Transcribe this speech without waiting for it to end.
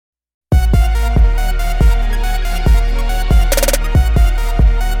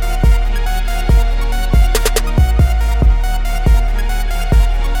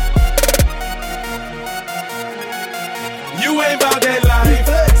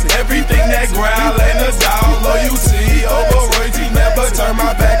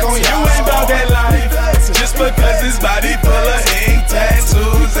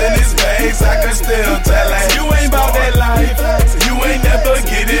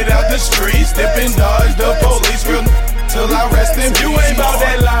up and dodge the police real till I rest in peace. You ain't about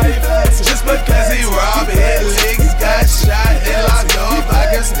that life. Just because he robbed, hit licks, got shot, and locked up,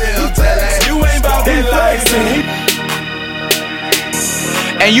 I can still tell that. You ain't about that life.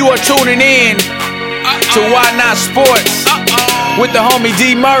 And you are tuning in to Why Not Sports with the homie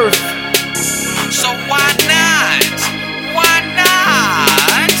D Murph. So why not? Why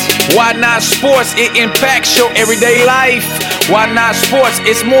not? Why Not Sports? It impacts your everyday life. Why Not Sports?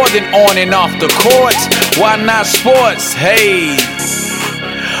 It's more than on and off the court. Why Not Sports? Hey.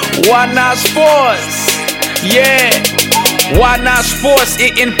 Why Not Sports? Yeah. Why Not Sports?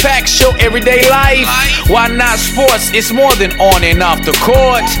 It impacts your everyday life. Why Not Sports? It's more than on and off the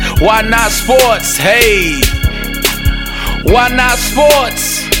court. Why Not Sports? Hey. Why Not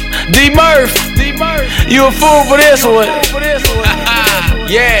Sports? D Murph, you a fool for this one.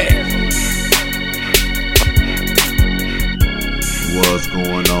 Yeah. What's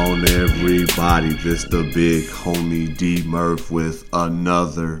going on, everybody? This the big homie D Murph with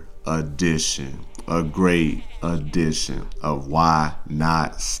another edition, a great edition of Why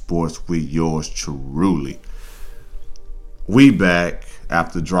Not Sports with yours truly. We back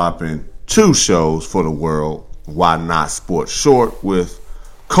after dropping 2 shows for the world. Why Not Sports Short with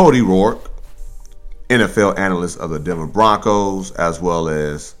Cody Roark, NFL analyst of the Denver Broncos, as well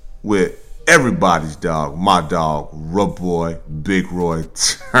as with everybody's dog, my dog, Boy, Big Roy,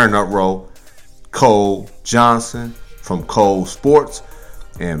 Turn Up Row, Cole Johnson from Cole Sports,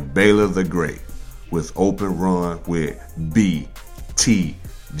 and Baylor the Great with Open Run with BTG.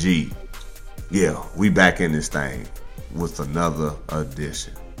 Yeah, we back in this thing with another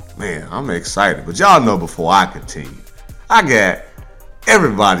edition. Man, I'm excited, but y'all know before I continue, I got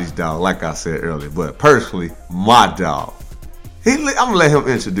everybody's dog, like I said earlier, but personally, my dog. I'm gonna let him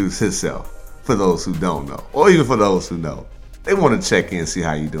introduce himself for those who don't know, or even for those who know. They want to check in and see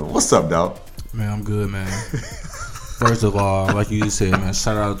how you doing. What's up, dog? Man, I'm good, man. First of all, like you just said, man,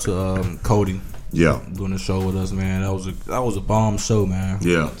 shout out to Cody. Yeah, doing the show with us, man. That was a bomb show, man.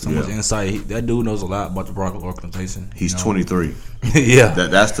 Yeah, so much insight. That dude knows a lot about the Broncos organization. He's 23. Yeah,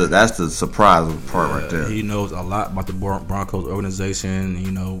 that's the surprising part right there. He knows a lot about the Broncos organization.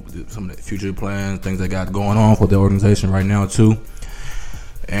 You know, some of the future plans, things they got going on for the organization right now too.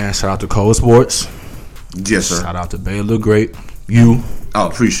 And shout out to Cole Sports. Yes, sir. Shout out to Baylor Great. You. I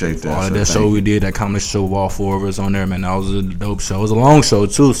appreciate that. All of that show we did, that comedy show with all 4 of us on there, man. That was a dope show. It was a long show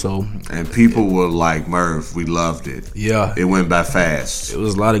too, so. And people were like, Murph, we loved it. Yeah. It went by fast. It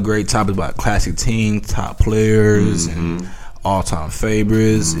was a lot of great topics about classic teams, top players, and all-time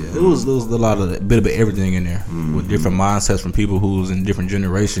favorites. Mm-hmm. It was a lot of a bit of everything in there with different mindsets from people who's in different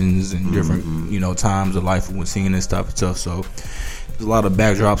generations and different times of life when seeing this type of stuff. So there's a lot of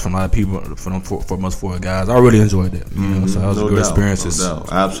backdrops from a lot of people from us 4 guys. I really enjoyed that. You know, so that was a good experience. No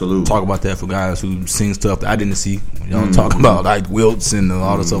doubt. Absolutely. Talk about that for guys who seen stuff that I didn't see. Talk about like Wilts and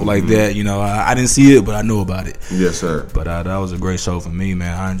all the stuff like that. You know, I didn't see it, but I know about it. Yes, sir. But that was a great show for me,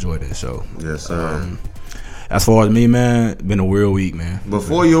 man. I enjoyed that show. Yes, sir. As far as me, man, it's been a real week, man.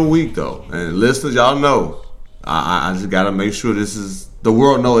 Before your week, though, and listeners, y'all know, I just got to make sure this is, the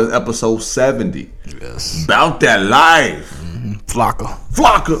world knows it's episode 70. Yes. About that life. Flocka.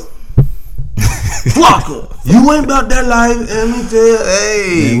 You ain't about that life, let me tell you.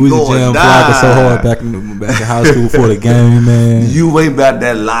 Hey, man, we was jamming Flocka so hard back in high school for the game, man. You ain't about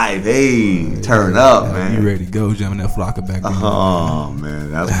that life. Hey, turn up, man. You ready to go jamming that Flocka back then. Oh,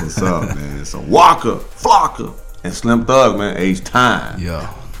 man, that's what's up, man. So Walker, Flocka, and Slim Thug, man, H-Time.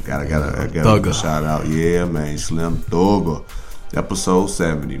 Yeah. Gotta give a shout out. Yeah, man, Slim Thugger. Episode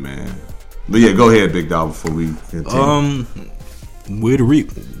 70, man. But yeah, go ahead, big dog, before we continue. Weird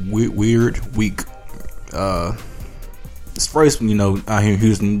week. This first, out here in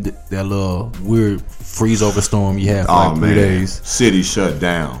Houston, that little weird freeze over storm you had for like 3 days. City shut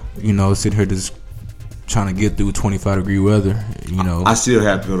down. Sitting here just trying to get through 25-degree weather. I still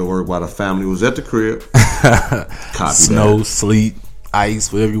have to go to work while the family was at the crib. Snow, sleet,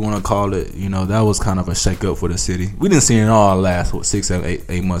 ice, whatever you want to call it. That was kind of a shake-up for the city. We didn't see it all last 6, 7,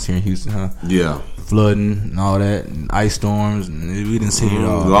 8 months here in Houston, huh? Yeah. Flooding and all that, and ice storms, and we didn't see it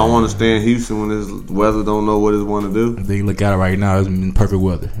all. Do I want to stay in Houston when this weather don't know what it want to do? They look at it right now, it's been perfect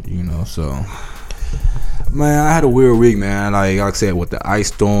weather, so. Man, I had a weird week, man. Like I said, with the ice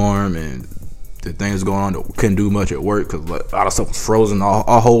storm and the things going on, that we couldn't do much at work because a lot of stuff was frozen.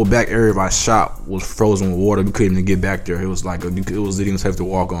 Our whole back area of our shop was frozen with water. We couldn't even get back there. It was like it was even safe to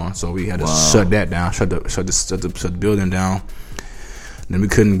walk on, so we had to shut that down, shut the building down. Then we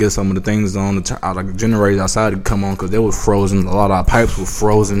couldn't get some of the things on like generators outside to come on because they were frozen. A lot of our pipes were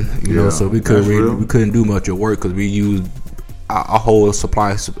frozen, so we couldn't do much at work because we used a whole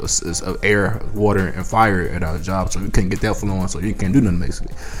supply of air, water, and fire at our job, so we couldn't get that flowing, so you can't do nothing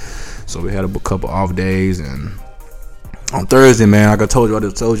basically. So we had a couple off days, and on Thursday, man, like I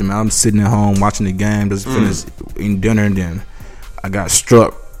just told you, man, I'm sitting at home watching the game, just finished eating dinner, and then I got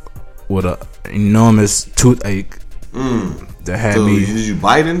struck with an enormous toothache that had me. Did you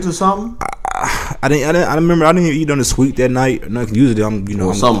bite into something? I remember I didn't even eat on the sweet that night. Usually I'm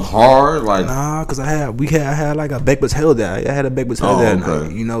something hard like cause I had like a baked potato that I had a baked potato that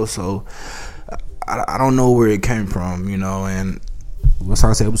night, so I don't know where it came from, and what's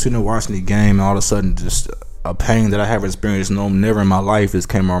I said, I was sitting there watching the game, and all of a sudden just a pain that I haven't experienced never in my life just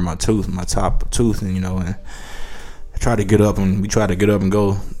came on my top tooth, and and I tried to get up and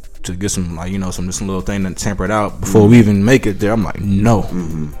go to get some some little thing to temper it out before we even make it there. I'm like, no,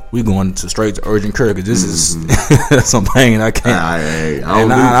 we going straight to urgent care because this is some pain I can't.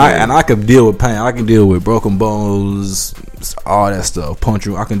 I can deal with pain. I can deal with broken bones, all that stuff,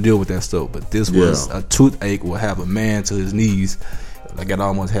 puncture. I can deal with that stuff. But this was a toothache will have a man to his knees. Like it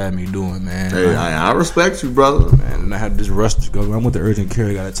almost had me doing, man. Hey, I respect you, brother. Man, and I had this rush to go. I went to urgent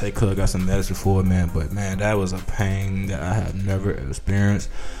care. Got to take care. Got some medicine for it, man. But man, that was a pain that I had never experienced.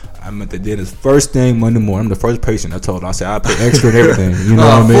 I meant to do this first thing Monday morning. I'm the first patient I told. I said I pay extra and everything. You know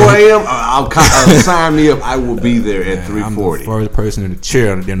what I mean? 4 a.m. I'll sign me up. I will be there at 3:40. I'm the first person in the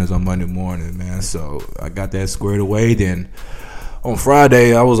chair on the dinners on Monday morning, man. So I got that squared away. Then on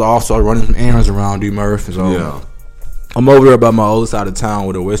Friday I was off, so I was running some errands around D. Murph. So I'm over there by my old side of town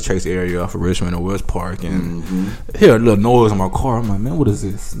with the West Chase area off of Richmond and West Park, and hear a little noise in my car. I'm like, man, what is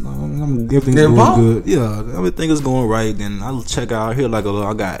this? Everything's going good. Yeah, everything is going right. Then I check out here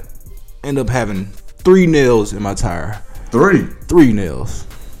end up having 3 nails in my tire. 3 nails.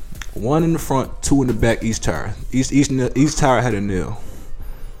 1 in the front, 2 in the back. Each tire. Each tire had a nail.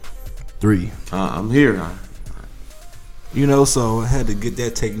 3. I'm here. So I had to get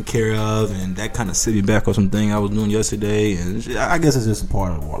that taken care of, and that kind of set me back on something I was doing yesterday, and I guess it's just a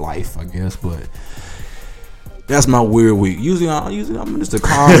part of life, I guess, but that's my weird week. Usually I'm just a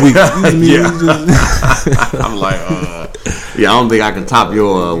calm week. I'm like, I don't think I can top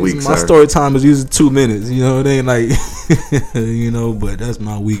your week, my story time is usually 2 minutes, it ain't like, but that's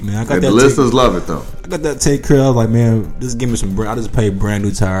my week, man. The listeners love it, though. I got that take care of, like, man, just give me some, I just paid brand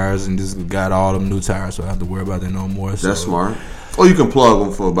new tires and just got all them new tires, so I don't have to worry about that no more. So. That's smart. Or you can plug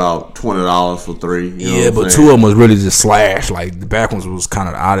them for about $20 for 3. But 2 of them was really just slashed. Like the back ones was kind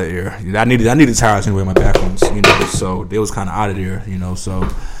of out of there. I needed tires anyway. My back ones, so they was kind of out of there. So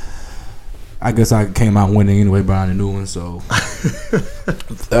I guess I came out winning anyway, buying a new one. So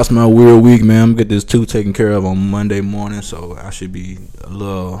that's my weird week, man. I'm gonna get this 2 taken care of on Monday morning, so I should be a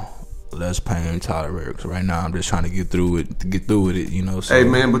little less pain tolerant. Because right now I'm just trying to get through it. So. Hey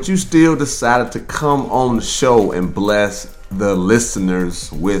man, but you still decided to come on the show and bless the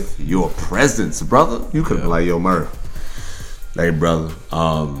listeners with your presence, brother. You could have been like, yo, Murph, hey brother,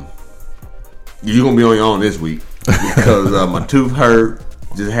 you gonna be on your own this week because my tooth hurt.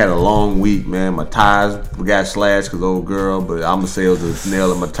 Just had a long week, man. My tires got slashed because old girl, but I'm gonna say it was a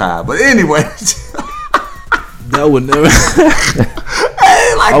nail in my tire. But anyway, that would never.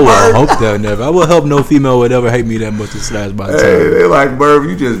 I would hope that never. I would hope no female would ever hate me that much to slash my tire. They're like, Murph,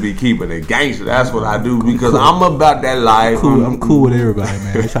 you just be keeping it gangster. That's what I do because I'm about that life. I'm cool with everybody,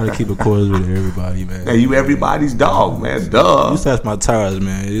 man. I try to keep it cordial with everybody, man. Hey, you everybody's dog, man. Duh. You slash my tires,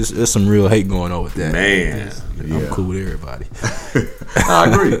 man. There's some real hate going on with that, man. I'm cool with everybody. I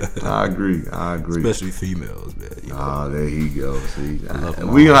agree. Especially females, man. There you go. See,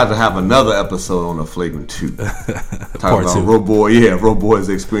 we're gonna have to have another episode on the Flagrant 2. Talk about Ro Boy's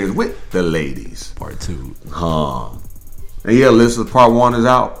experience with the ladies. Part 2. And listen, part 1 is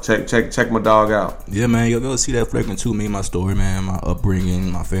out. Check my dog out. Yeah, man. You'll go see that Flagrant 2. Me and my story, man. My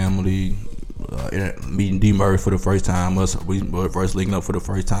upbringing, my family. Meeting D. Murph for the first time. We were first linking up for the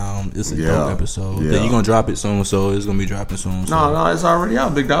first time. It's a dope episode. Yeah. You're gonna drop it soon, so it's gonna be dropping soon. So. No, it's already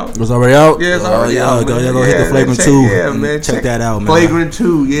out, big dog. It's already out? Yeah, it's already out. Go hit the Flagrant 2. Yeah, man. Check that out, man. Flagrant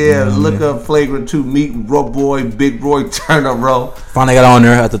 2, look up Flagrant 2. Meet Ro Boy, Big Roy Turner, bro. Finally got on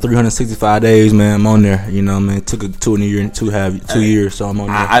there after 365 days, man. I'm on there. Man. It took 2 years, so I'm on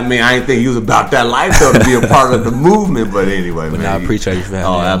there. I didn't think you was about that life though to be a part of the movement, but anyway, man. I appreciate you for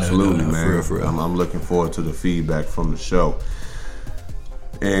having me. Oh, absolutely, man. For real. I'm looking forward to the feedback from the show,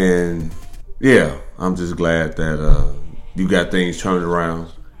 and I'm just glad that you got things turned around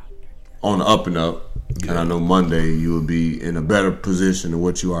on the up and up. And I know Monday you will be in a better position than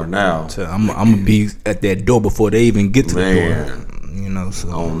what you are now. I'm gonna be at that door before they even get to the door. So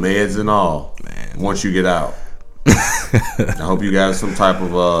on meds and all. Man, once you get out, I hope you got some type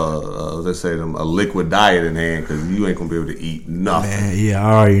of let's say a liquid diet in hand, because you ain't gonna be able to eat nothing. Man, yeah,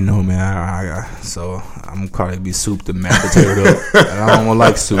 I already know, man. So I'm probably be soup to mashed potato. I don't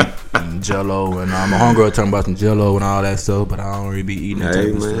like soup and Jello, and I'm a homegirl talking about some Jello and all that stuff, but I don't really be eating that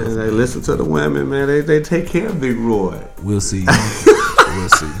type of stuff. They listen to the women, man. They take care of Big Roy. We'll see. We'll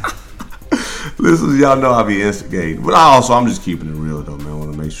see. Listen, y'all know I be instigating, but I'm just keeping it real though, man. I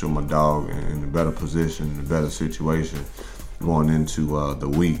want to make sure my dog in a better position, in a better situation going into the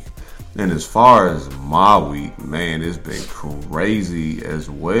week. And as far as my week, man, it's been crazy as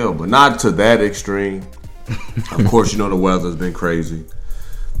well, but not to that extreme. Of course, you know the weather's been crazy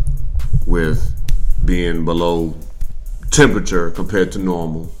with being below temperature compared to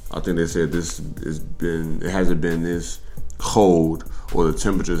normal. I think they said it hasn't been this cold, or the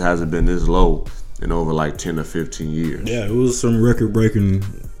temperatures hasn't been this low in over like 10 or 15 years. Yeah, it was some record-breaking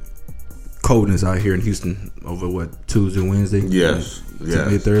coldness out here in Houston over Tuesday, Wednesday? Yes.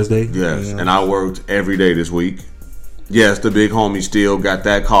 Thursday? Yes. Yeah. And I worked every day this week. Yes, the big homie still got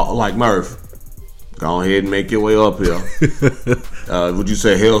that call. Like, Murph, go ahead and make your way up here. Would you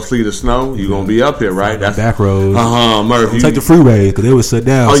say hell, sleet, or snow? You're going to be up here, right? That's back roads. Murph. Take the freeway, because they were shut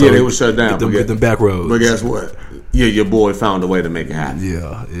down. Oh, yeah, they were shut down. Get them back roads. But guess what? Yeah, your boy found a way to make it happen.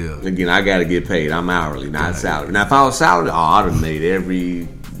 Yeah. Again, I got to get paid. I'm hourly, not salary. Now, if I was salary, I'd have made every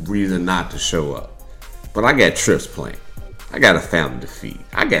reason not to show up. But I got trips planned. I got a family to feed.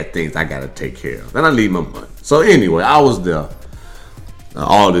 I got things I got to take care of. Then I leave my money. So anyway, I was there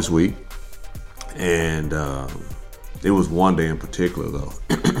all this week. And it was one day in particular, though,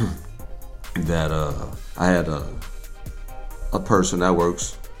 that I had a person that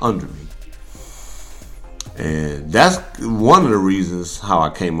works under me. And that's one of the reasons how I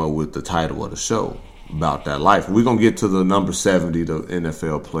came up with the title of the show, about that life. We're going to get to the number 70, the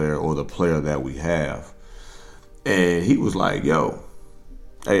NFL player, or the player that we have. And he was like, yo,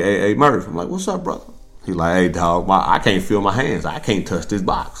 hey, Murph. I'm like, what's up, brother? He's like, hey, dog, I can't feel my hands. I can't touch this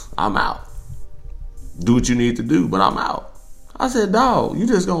box. I'm out. Do what you need to do, but I'm out. I said, dog, you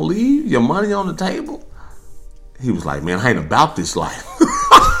just going to leave your money on the table? He was like, man, I ain't about this life.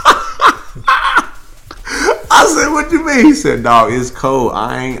 I said, what you mean? He said, dog, it's cold.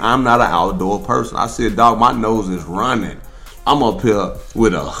 I'm not an outdoor person. I said, dog, my nose is running. I'm up here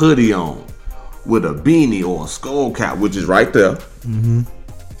with a hoodie on, with a beanie or a skull cap, which is right there. Mm-hmm.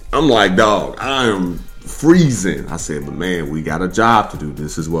 I'm like, dog, I am freezing. I said, but man, we got a job to do.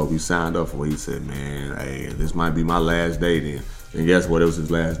 This is what we signed up for. He said, man, hey, this might be my last day then. And guess what? It was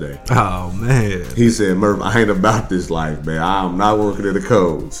his last day. Oh, man. He said, Murph, I ain't about this life, man. I'm not working in the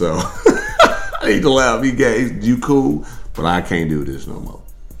code, so... I need to laugh. You cool, but I can't do this no more.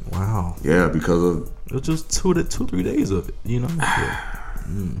 Wow. Yeah, because of it was just 2-3 days of it, you know.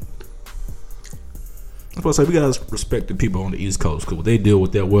 That's what I say. We gotta respect the people on the East Coast because they deal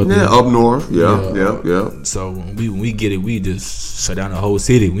with that weather. Yeah, up north. Yeah. So when we get it, we just shut down the whole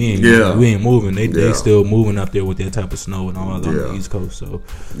city. We ain't moving. They still moving up there with that type of snow and all that on the East Coast. So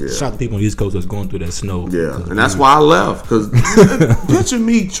shout out to people on the East Coast that's going through that snow. Yeah, and that's why I left, because picture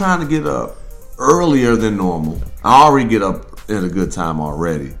me trying to get up earlier than normal. I already get up at a good time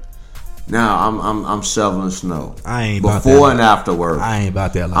already. Now I'm shoveling snow. I ain't before about that and after work. I ain't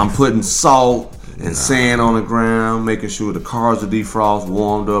about that life. I'm putting salt and sand on the ground, making sure the cars are defrost,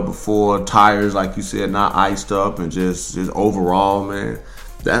 warmed up before, tires, like you said, not iced up, and just overall, man.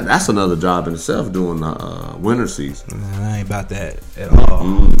 That's another job in itself, doing the winter season. I ain't about that at all.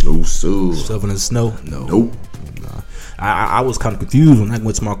 No, sir. Shoveling snow? No. Nope. No. I was kind of confused when I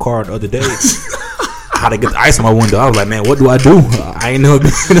went to my car the other day. How to get the ice on my window? I was like, man, what do I do? I ain't never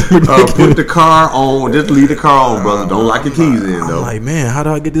put the car on. Just leave the car on, brother. Don't lock your keys in, though. I'm like, man, how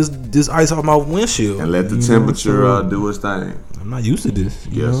do I get this ice off my windshield? And let the temperature do its thing. I'm not used to this.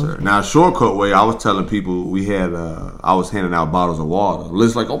 Yes, sir. Now, a shortcut way, I was telling people we had, I was handing out bottles of water.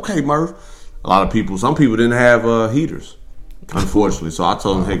 It's like, okay, Murph. A lot of people, some people didn't have heaters, unfortunately. So I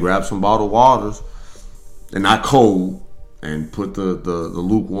told them, hey, grab some bottled waters, and not cold, and put the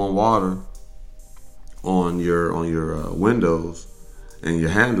lukewarm water on your windows and your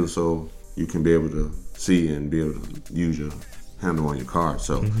handle, so you can be able to see and be able to use your handle on your car.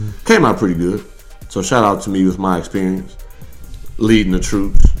 So came out pretty good. So shout out to me with my experience leading the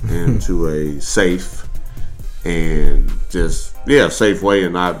troops into a safe and safe way,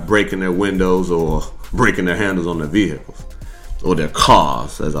 and not breaking their windows or breaking their handles on their vehicles or their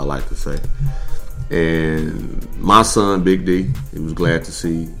cars, as I like to say. And my son, Big D, he was glad to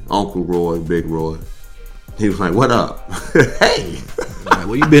see Uncle Roy, Big Roy. He was like, what up? Hey. Like,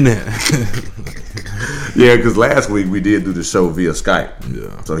 where you been at? Yeah, because last week we did do the show via Skype.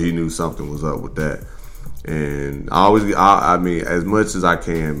 Yeah. So he knew something was up with that. And I mean, as much as I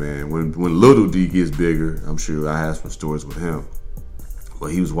can, man. When Little D gets bigger, I'm sure I have some stories with him. But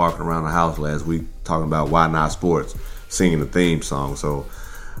he was walking around the house last week talking about Why Not Sports, singing the theme song. So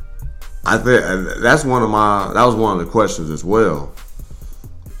I think that was one of the questions as well.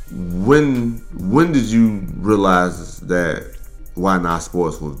 When did you realize that Why Not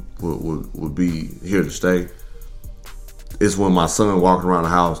Sports would be here to stay? It's when my son walking around the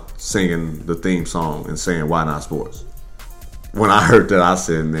house singing the theme song and saying Why Not Sports. When I heard that, I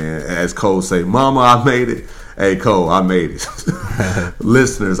said, man, as Cole say, Mama, I made it. Hey, Cole, I made it.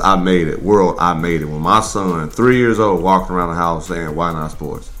 Listeners, I made it. World, I made it. When my son, 3 years old, walking around the house saying Why Not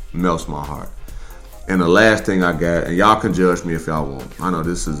Sports, melts my heart. And the last thing I got, and y'all can judge me if y'all want. I know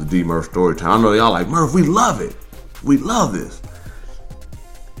this is a D Murph story time. I know y'all like, Murph, we love it. We love this.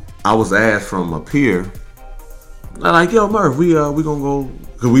 I was asked from a peer, they're like, yo, Murph, we gonna go,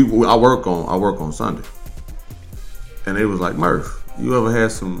 cause I work on Sunday. And they was like, Murph, you ever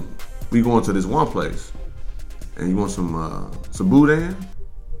had we going to this one place, and you want some boudin?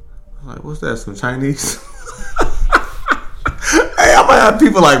 I was like, what's that, some Chinese? Hey, I might have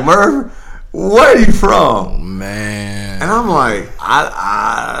people like, Murph, where are you from? Man. And I'm like,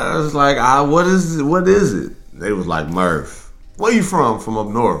 I was like, what is it? They was like, Murph, where you from? From up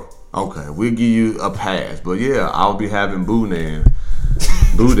north. Okay, we'll give you a pass. But yeah, I'll be having boudin.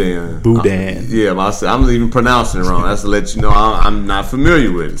 Boudin. Yeah, I'm even pronouncing it wrong. That's to let you know I'm not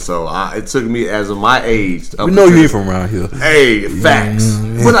familiar with it. So it took me as of my age. We know you ain't from around here. Hey, facts.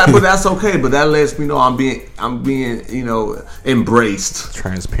 But that's okay. But that lets me know I'm being embraced.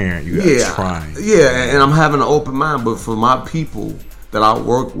 Transparent. You guys trying. Yeah, and I'm having an open mind. But for my people that I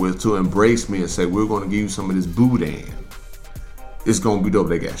work with to embrace me and say we're going to give you some of this boudin. It's going to be dope.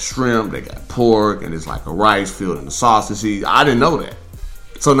 They got shrimp, they got pork, and it's like a rice filled in the sausage. I didn't know that.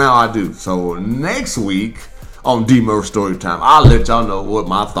 So now I do. So next week on D Murph Story Time, I'll let y'all know what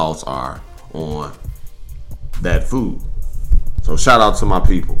my thoughts are on that food. So shout out to my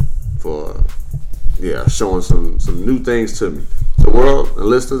people for showing some new things to me. The world and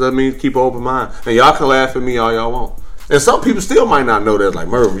listeners, that means keep an open mind. And y'all can laugh at me all y'all want. And some people still might not know that. Like,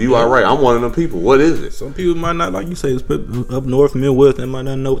 Murph, you all right. I'm one of them people. What is it? Some people might not, like you say, it's up north, Midwest, they might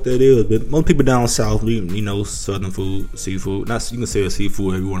not know what that is. But most people down south, you know, southern food, seafood. Not, you can say it's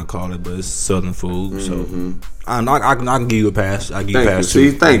seafood, if you want to call it, but it's southern food. Mm-hmm. So I can give you a pass. I give you a pass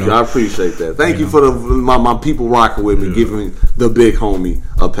too. Thank you. I appreciate that. Thank you for my people rocking with me, giving the big homie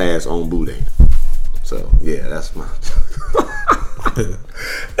a pass on boudin. So, yeah, that's my...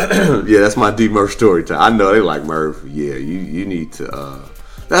 that's my D Murph story time. I know they like Murph. Yeah, you need to.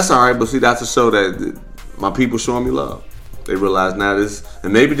 That's all right, but see, that's a show that my people showing me love. They realize now this,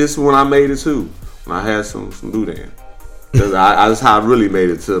 and maybe this is when I made it too. When I had some boudin, because that's how I really made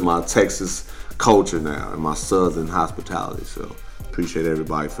it to my Texas culture now and my Southern hospitality. So appreciate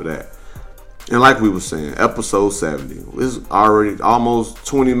everybody for that. And like we were saying, episode 70 is already almost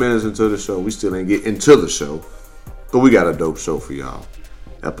 20 minutes into the show. We still ain't get into the show. But we got a dope show for y'all.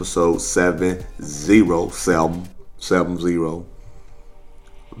 Episode 70.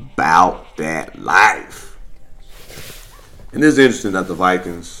 About that life. And it's interesting that the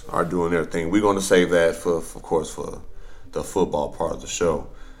Vikings are doing their thing. We're going to save that for the football part of the show.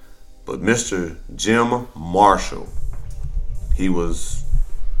 But Mr. Jim Marshall, he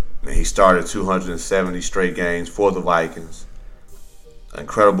started 270 straight games for the Vikings.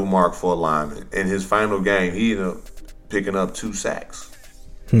 Incredible mark for a lineman. In his final game, he ended up picking up 2 sacks.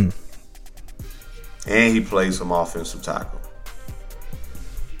 And he played some offensive tackle.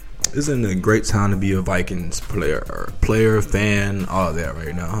 Isn't it a great time to be a Vikings player, fan, all that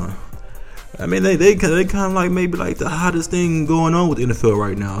right now, huh? I mean, they kind of like maybe like the hottest thing going on with the NFL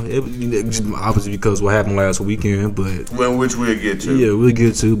right now. Obviously because what happened last weekend, but which we'll get to. Yeah, we'll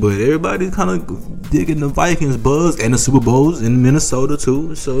get to. But everybody's kind of digging the Vikings buzz and the Super Bowls in Minnesota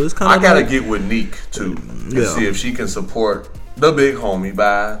too. So it's kind of. I gotta get with Neek too and see if she can support the big homie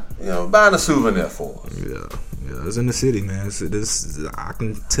by buying a souvenir for us. Yeah, it's in the city, man. I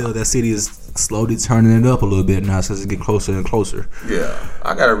can tell that city is slowly turning it up a little bit now as it get closer and closer. Yeah,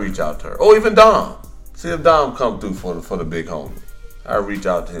 I gotta reach out to her. Oh, even Dom. See if Dom come through for the big homie. I reach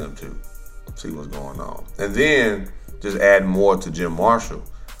out to him too. See what's going on. And then just add more to Jim Marshall.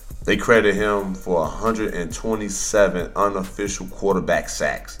 They credit him for 127 unofficial quarterback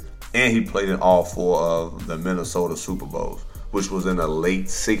sacks, and he played in all 4 of the Minnesota Super Bowls, which was in the late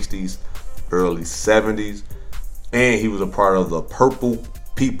 60s, early 70s. And he was a part of the Purple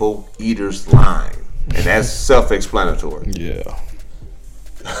People Eaters line. And that's self-explanatory. Yeah.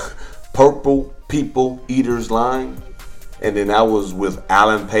 Purple People Eaters line. And then that was with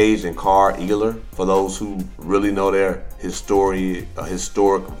Alan Page and Carl Ealer, for those who really know their historic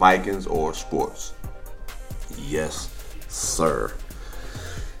Vikings or sports. Yes, sir.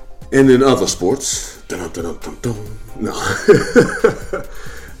 And in other sports, no. I don't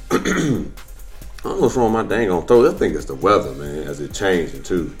know what's wrong with my dang on throat. I think it's the weather, man, as it changing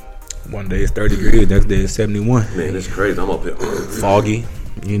too. One day it's 30 degrees, next day it's 71. Man, it's crazy. I'm up here. Foggy.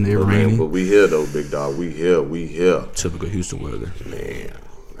 In there raining. But we here though, big dog. We here. Typical Houston weather. Man.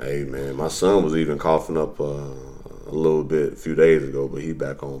 Hey, man. My son was even coughing up a little bit a few days ago, but he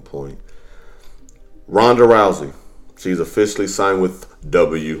back on point. Ronda Rousey. She's officially signed with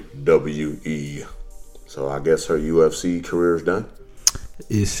WWE. So I guess her UFC career is done.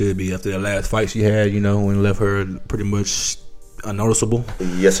 It should be after the last fight she had, when it left her pretty much unnoticeable.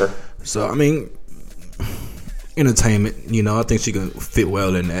 Yes, sir. So, I mean, entertainment, I think she can fit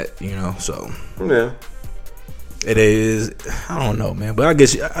well in that, so. Yeah. It is, I don't know, man. But I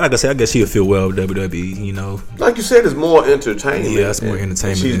guess, like I said, I guess she'll fit well with WWE, Like you said, it's more entertainment. Yeah, it's more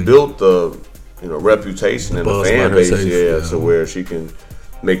entertainment. She's built the, reputation and the fan base, to where she can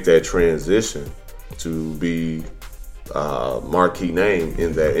make that transition to be a marquee name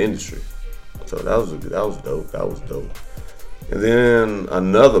in that industry. So that was dope. And then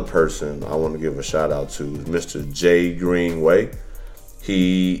another person I want to give a shout out to is Mr. Jay Greenway.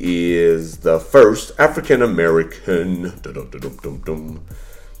 He is the first African American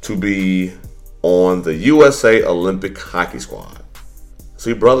to be on the USA Olympic hockey squad.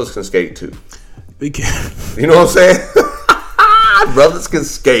 See, brothers can skate too. We can. You know what I'm saying? Brothers can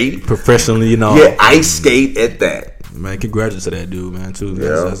skate professionally, Yeah, ice skate at that. Man, congrats to that dude, man. Too.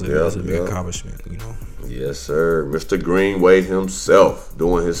 That's a big accomplishment, Yes, sir. Mr. Greenway himself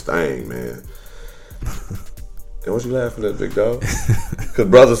doing his thing, man. And what you laughing at, big dog? Because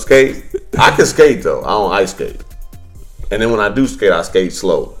brothers skate. I can skate, though. I don't ice skate. And then when I do skate, I skate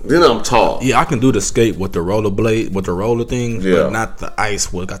slow. Then I'm tall. Yeah, I can do the skate with the roller blade, with the roller thing, yeah. But not the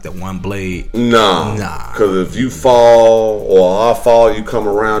ice where it got that one blade. Nah. Because if you fall or I fall, you come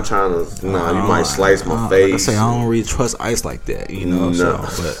around trying to, you might slice my face. Like I say, I don't really trust ice like that, Nah. So,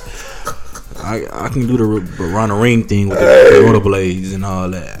 but I can do the around the ring thing with the roller blades and all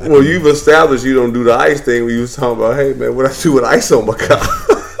that. Well, you've established you don't do the ice thing when you was talking about, hey, man, what I do with ice on my car.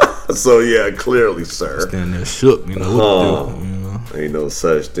 So, yeah, clearly, sir. Standing there shook, what to do, Ain't no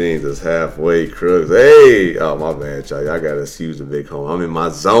such thing as halfway crooks. Hey, oh, my bad, y'all. I got to excuse the big home. I'm in my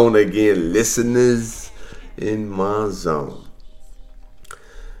zone again, listeners. In my zone.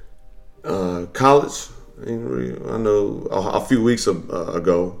 College. I know a few weeks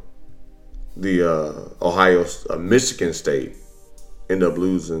ago, the Michigan State ended up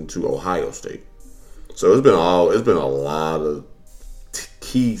losing to Ohio State. So it's been a lot of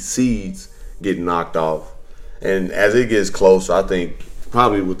key seeds getting knocked off, and as it gets closer, I think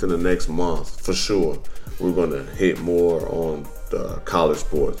probably within the next month for sure we're gonna hit more on the college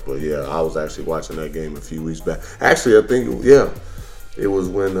sports. But yeah, I was actually watching that game a few weeks back. Actually, I think it was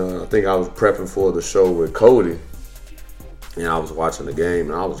when I think I was prepping for the show with Cody, and I was watching the game,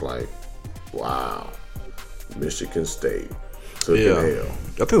 and I was like, wow, Michigan State took an L.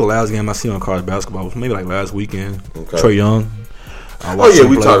 I think the last game I seen on college basketball was maybe like last weekend. Okay. Trae Young.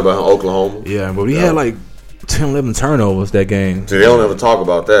 We talked about Oklahoma. Yeah, but he had like 10, 11 turnovers that game. See, they don't ever talk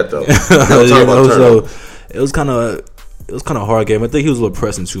about that though. So it was kind of a hard game. I think he was a little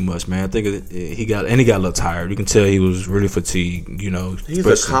pressing too much, man. I think he got a little tired. You can tell he was really fatigued. He's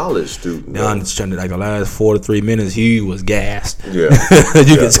a college student. Now like the last 4 to 3 minutes, he was gassed. Yeah,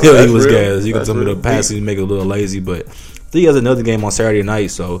 you can tell he was real. gassed. You can tell the passing make it a little lazy, but I think he has another game on Saturday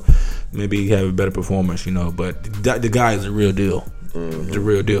night, so maybe he have a better performance. But the guy is a real deal. Mm-hmm. The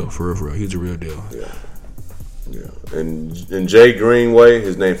real deal, for real. He's a real deal. Yeah. And Jay Greenway,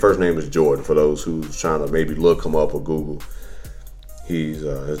 his first name is Jordan. For those who's trying to maybe look him up or Google,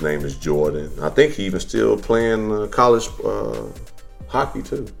 his name is Jordan. I think he even still playing college hockey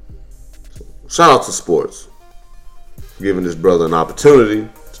too. So, shout out to sports, giving this brother an opportunity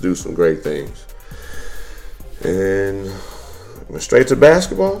to do some great things. And went straight to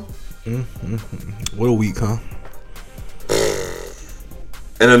basketball. Mm-hmm. What a week, huh?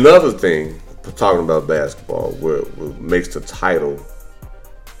 And another thing, talking about basketball, what makes the title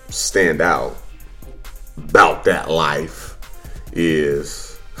stand out about that life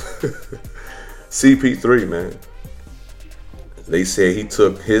is CP3, man. They said he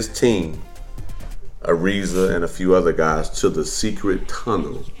took his team, Ariza and a few other guys, to the secret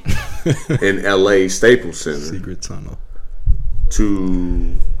tunnel in LA Staples Center. Secret tunnel.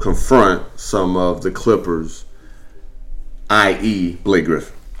 To confront some of the Clippers, i.e. Blake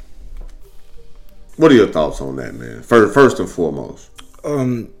Griffin. What are your thoughts on that, man? First and foremost.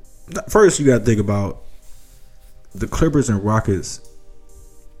 First, you got to think about the Clippers and Rockets.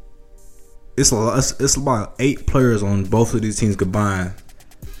 It's about 8 players on both of these teams combined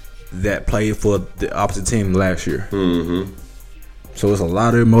that played for the opposite team last year. Mm-hmm. So it's a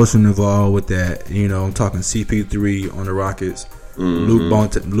lot of emotion involved with that. You know, I'm talking CP3 on the Rockets. Mm-hmm.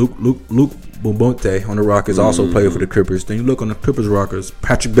 Luke Bonte on the Rockets also played for the Clippers. Then you look on the Clippers Rockets,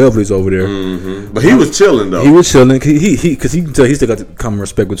 Patrick Beverly's over there. Mm-hmm. But he was chilling though. He was chilling because you can tell he still got the common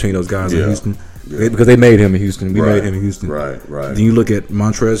respect between those guys in Houston because they made him in Houston. We made him in Houston. Right. Then you look at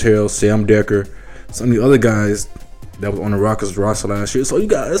Montrezl Harrell, Sam Decker, some of the other guys that was on the Rockets roster last year. So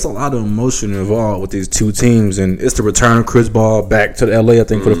it's a lot of emotion involved with these two teams, and it's the return of Chris Paul back to LA. I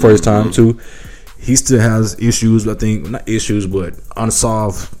think for the first time too. He still has issues. I think not issues, but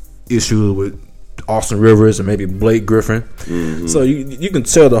unsolved issues with Austin Rivers and maybe Blake Griffin. Mm-hmm. So you can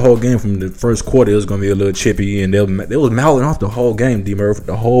tell the whole game from the first quarter it was going to be a little chippy, and they was mouthing off the whole game. D-Murph,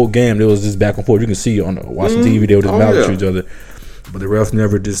 the whole game there was just back and forth. You can see on watching TV they were just mouthing to each other, but the refs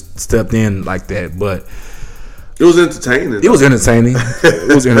never just stepped in like that. But it was entertaining. It was entertaining.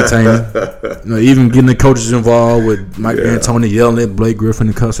 You know, even getting the coaches involved with Mike D'Antoni yelling at Blake Griffin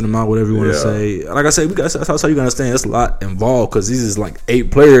and cussing him out, whatever you want to say. Like I said, that's how you understand. It's a lot involved because these is like 8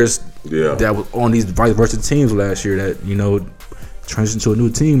 players that was on these vice versa teams last year that transitioned to a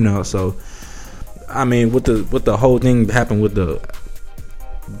new team now. So, I mean, with the whole thing happened with the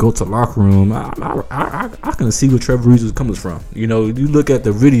go to locker room, I can see where Trevor Ariza is coming from. You know, you look at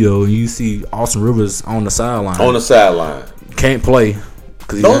the video and you see Austin Rivers on the sideline. Can't play.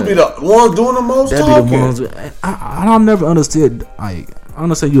 Those be the ones doing the most talking. Be the ones. I never understood. I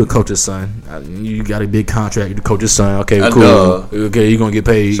understand you're a coach's son. You got a big contract. You're the coach's son. Okay, cool. Okay, you're gonna get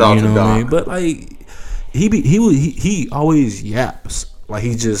paid. Shout you know what I mean? But like, he always yaps like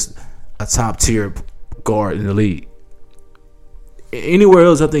he's just a top tier guard in the league. Anywhere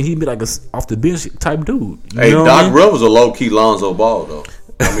else, I think he'd be like a off the bench type dude. Hey, Doc Rivers was a low key Lonzo Ball though.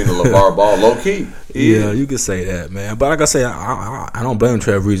 I mean, the LeVar Ball, low key. Yeah, you can say that, man. But like I say, I don't blame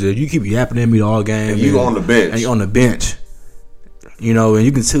Trevor Ariza. You keep yapping at me all game. And you on the bench. And you on the bench. You know, and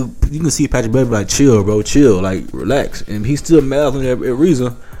you can see Patrick Beverly like, chill, bro, chill, like relax. And he's still mouthing at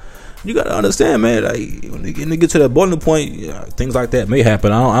Ariza. You gotta understand, man. Like when they get to that boiling point, things like that may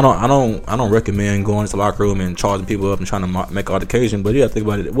happen. I don't recommend going to the locker room and charging people up and trying to make altercation. But you have to think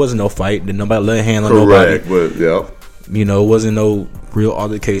about it. It wasn't no fight. Did nobody lay a hand on nobody? Correct. But you know, it wasn't no real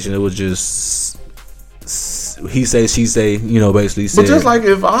altercation. It was just he say, she say. You know, basically. But just like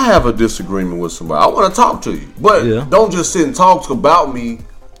if I have a disagreement with somebody, I want to talk to you. But don't just sit and talk about me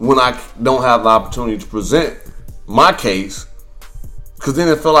when I don't have the opportunity to present my case. Because then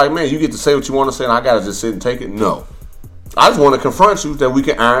it feel like, man, you get to say what you want to say, and I gotta just sit and take it. No, I just want to confront you that we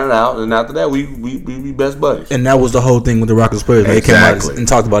can iron it out, and after that, we be best buddies. And that was the whole thing with the Rockets players. They came out and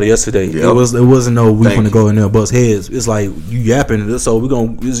talked about it yesterday. Yep. It wasn't no we want to go in there and bust heads. It's like you yapping, so we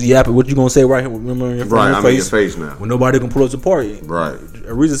gonna just yapping. What you gonna say right here? Remember in your face now. When nobody can pull us apart. Right.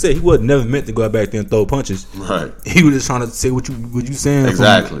 Ariza said he wasn't never meant to go out back there and throw punches. Right. He was just trying to say what you saying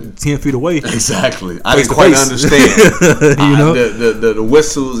from 10 feet away. Exactly. I didn't quite understand. You know the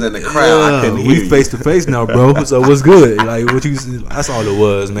whistles and the crowd. I couldn't hear you. We face to face now, bro. So what's good? Like what you? That's all it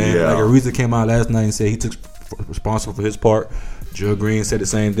was, man. Yeah. Like Ariza came out last night and said he took responsible for his part. Joe Green said the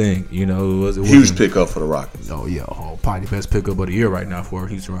same thing. You know, it huge pickup for the Rockets. Oh yeah, probably the best pickup of the year right now for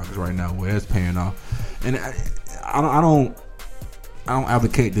Houston Rockets right now. Where it's paying off, and I don't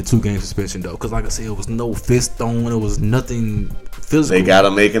advocate the 2-game suspension though, because like I said, it was no fist thrown. It was nothing physical. They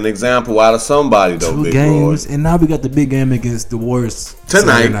gotta make an example out of somebody though. 2 big games, boy. And now we got the big game against the Warriors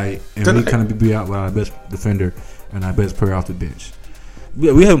tonight, and we kind of be out with our best defender and our best player off the bench. We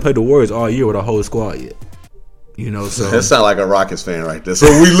haven't played the Warriors all year with our whole squad yet. You know, so that sounds like a Rockets fan right there. So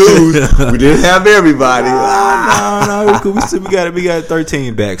we lose. We didn't have everybody. No. We got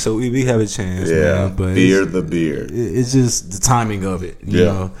 13 back, so we have a chance. Yeah, man. But the beard. It's just the timing of it. You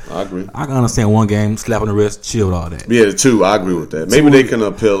know? I agree. I can understand 1 game, slap on the wrist, chill, all that. Yeah, the 2, I agree with that. Maybe they can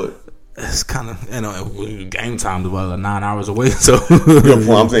appeal it. It's kind of game time is about 9 hours away. So good point.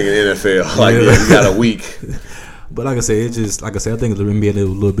 I'm thinking NFL. Like you got a week. But like I said, it's just like I said. I think it's going to be a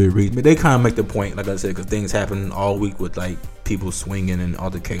little bit reach. But they kind of make the point, like I said, because things happen all week with like people swinging and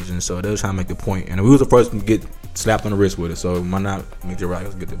altercations. So they were trying to make the point, and we was the first to get slapped on the wrist with it. So why not make the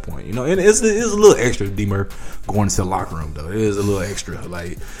Rockets get the point? You know, and it's a little extra, D-Murph, going into the locker room though. It is a little extra,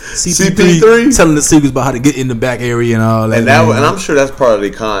 like CP3 telling the secrets about how to get in the back area and all that. And I'm sure that's part of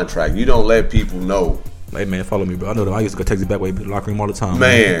the contract. You don't let people know. Hey man, follow me, bro. I know that I used to go text the back way to the locker room all the time.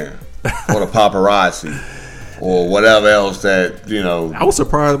 Man. Or the paparazzi. or whatever else that, you know. I was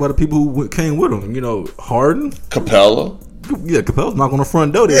surprised by the people who came with him. You know, Harden. Capella. Yeah, Capella's knocked on the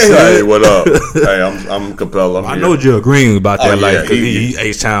front door. Hey, what up? Hey, I'm Capella. I know Joe Green about that life because he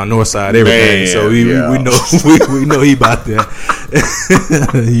H-Town, Northside, everything. So we know we know he about that.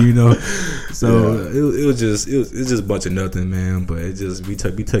 You know, so it was just a bunch of nothing, man. But it just we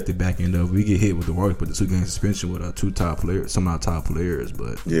tucked it back end up. We get hit with the work, but the 2-game suspension with our two top players, some of our top players.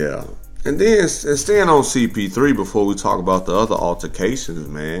 But yeah, and then staying on CP3 before we talk about the other altercations,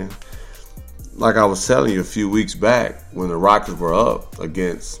 man. Like I was telling you a few weeks back when the Rockets were up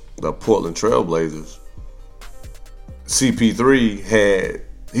against the Portland Trailblazers, CP3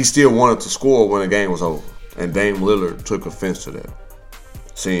 he still wanted to score when the game was over. And Dame Lillard took offense to that,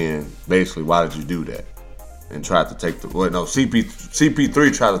 saying basically, why did you do that? And tried to take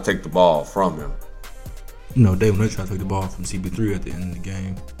CP3 tried to take the ball from him. No, Dame Lillard tried to take the ball from CP3 at the end of the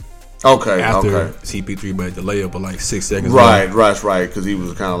game. Okay, after CP3 made the layup of like 6 seconds. Right, because he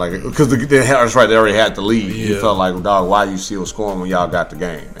was kind of like, because that's right, they already had the lead. Yeah. He felt like, dog, why you still scoring when y'all got the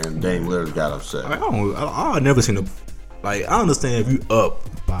game? And Dame Lillard got upset. I never seen I understand if you up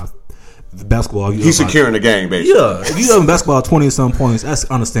by the basketball. He's securing the game, basically. Yeah, if you up in basketball 20-some points, I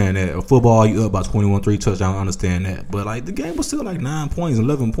understand that. Or football, you up by 21, 3 touchdowns, I understand that. But like the game was still like 9 points,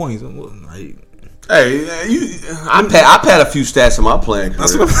 11 points. Like, hey, I had a few stats in my playing career.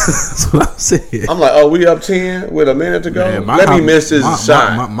 That's what I'm saying. I'm like, we up 10 with a minute to go? Let me miss this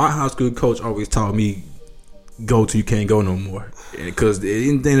shot. My high school coach always taught me, go till you can't go no more. Because at the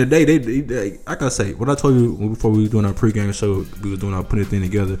end of the day, they like I say, what I told you before we were doing our pregame show, we was doing our putting thing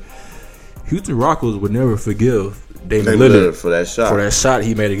together, Houston Rockets would never forgive Dame Lillard for that shot. For that shot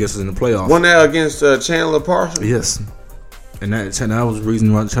he made against us in the playoffs. Wasn't that against Chandler Parsons? Yes. And that was the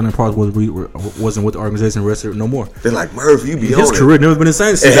reason why Chandler Parsons wasn't with the organization the rest of it no more. They're like, Murph, you be his on it. His career never been the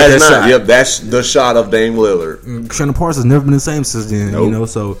same since it has that not. shot. Yep, that's the shot of Dame Lillard. Chandler Parsons never been the same since then. Nope. You know,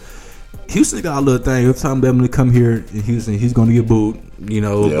 so Houston got a little thing. Every time Dame come here in Houston, he's going to get booed. You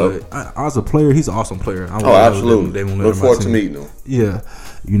know, yep. But as a player, he's an awesome player. Absolutely. Look forward to meeting him. Yeah,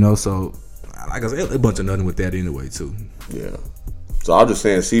 you know, so like I said, a bunch of nothing with that anyway, too. Yeah. So I'm just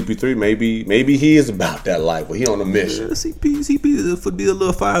saying, CP3 maybe he is about that life, but he on a mission. Yeah, CP for be a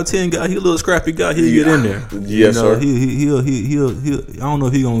little 5'10" guy, he a little scrappy guy. He'll get in there. Yes, sir. He'll. I don't know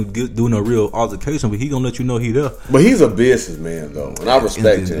if he gonna do no real altercation, but he gonna let you know he there. But he's a businessman though, and I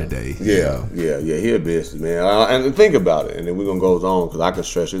respect him. Yeah. He a businessman. And think about it, and then we're gonna go on because I can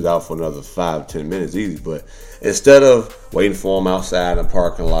stretch this out for another 5-10 minutes easy. But instead of waiting for him outside in the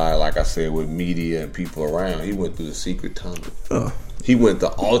parking lot, like I said, with media and people around, he went through the secret tunnel. He went the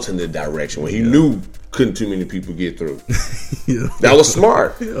alternate direction where he knew couldn't too many people get through. That was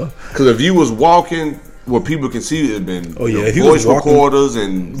smart. Because if you was walking where people can see, it had been voice recorders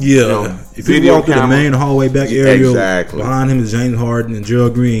and if you walked through the main hallway back area behind him is James Harden and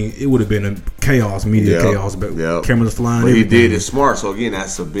Gerald Green, it would have been a chaos, media chaos. Cameras flying. But he did it smart. So again,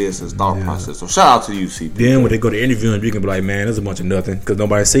 that's a business thought process. So shout out to you, CP. Then when they go to interview him, you can be like, man, there's a bunch of nothing because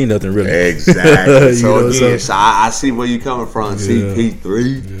nobody seen nothing really. Exactly. So again, I see where you're coming from,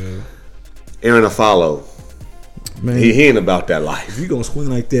 CP3. Yeah. Aaron Afalo. Man, he ain't about that life. If you gonna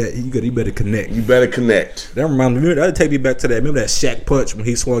swing like that, you better connect. You better connect. That reminds me. That'll take me back to that. Remember that Shaq punch when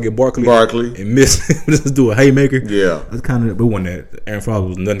he swung at Barkley and missed. Just do a haymaker. Yeah, that's kind of. But when that Aaron Fowler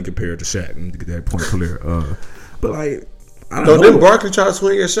was nothing compared to Shaq and get that point clear. But like, I don't know. Didn't Barkley try to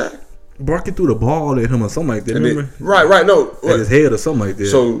swing at Shaq? Barkley threw the ball at him or something like that. Remember? Right. No, at his head or something like that.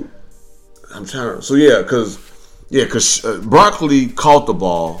 So I'm trying to. So because Barkley caught the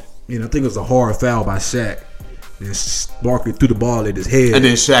ball. I think it was a hard foul by Shaq. And Barkley threw the ball at his head. And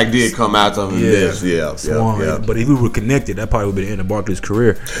then Shaq did come after him. Yeah. But if we were connected, that probably would have been the end of Barkley's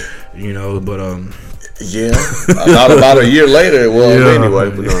career. But about a year later it was anyway.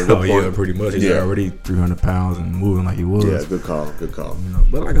 But pretty much. He's already 300 pounds and moving like he was. Yeah, good call.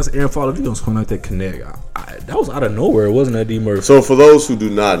 But like I said, Aaron Fowler, if you don't swing like that connect, that was out of nowhere, wasn't that, D. Murphy? So for those who do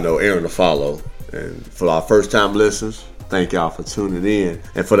not know, Aaron Afalo, and for our first time listeners, thank y'all for tuning in.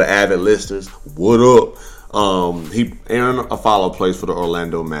 And for the avid listeners, what up? Aaron Afalo plays for the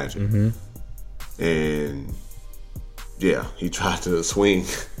Orlando Magic, and he tried to swing.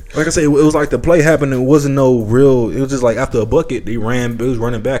 Like I said, it was like the play happened. It wasn't no real. It was just like after a bucket, they ran. It was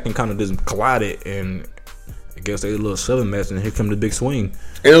running back and kind of just collided, and I guess they did a little shoving match, and here come the big swing.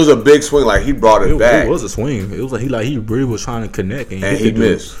 And it was a big swing. Like he brought it back. It was a swing. It was like he really was trying to connect, and he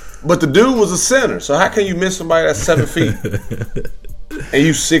missed. But the dude was a center, so how can you miss somebody that's 7 feet? And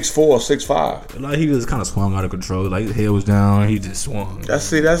you 6'4", 6'5". Like he just kind of swung out of control. Like his head was down, he just swung.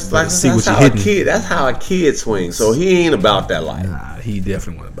 That's how a kid swings. So he ain't about that life. Nah, he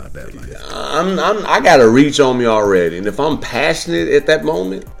definitely wasn't about that life. I got a reach on me already, and if I'm passionate at that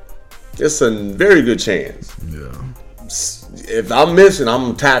moment, it's a very good chance. Yeah. If I'm missing,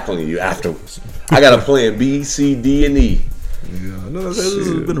 I'm tackling you afterwards. I got a plan B, C, D, and E. Yeah, no, this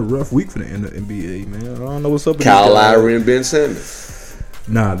has been a rough week for the NBA, man. I don't know what's up with Kyle Lowry and Ben Simmons.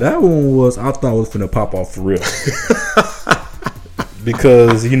 Nah, that one I thought was finna pop off for real.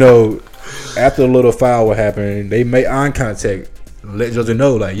 Because, after a little foul would happen, they made eye contact, let Judge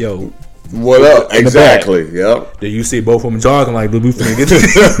know, like, yo, what up? Exactly. Yep. Then you see both of them jogging like, we finna get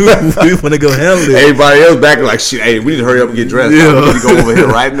we finna go handle it. Everybody else back like, shit, hey, we need to hurry up and get dressed. Yeah. We need to go over here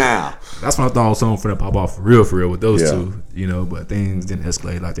right now. That's when I thought something finna pop off for real with those two, but things didn't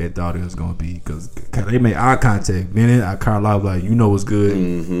escalate like they thought it was gonna be because they made eye contact. Then Kyle Lowry like, what's good,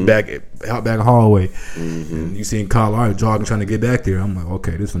 out back hallway, and you seen Kyle Lowry jogging trying to get back there. I'm like,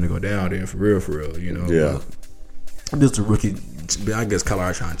 okay, this finna go down there for real, Yeah. But just a rookie. I guess Kyle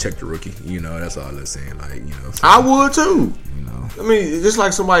Lowry trying to check the rookie. That's all they're saying. Like, so, I would too. I mean, just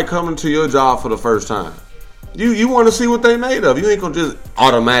like somebody coming to your job for the first time. You want to see what they made of. You ain't going to just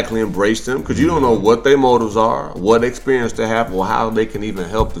automatically embrace them because you don't know what their motives are, what experience they have, or how they can even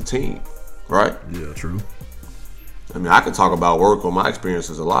help the team. Right? Yeah, true. I mean, I could talk about work or my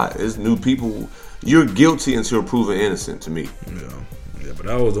experiences a lot. It's new people. You're guilty until proven innocent to me. Yeah, but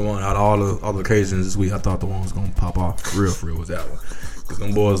that was the one out of all the other occasions this week. I thought the one was going to pop off. For real was that one. Because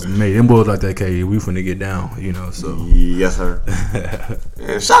them boys like that, K, we finna get down, so. Yes, sir.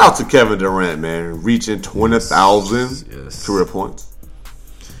 And shout out to Kevin Durant, man, reaching 20,000 career points.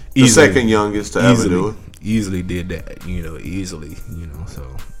 The second youngest to ever do it. Easily did that, easily, so.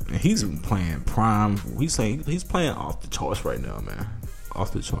 And he's playing prime. He's playing off the charts right now, man.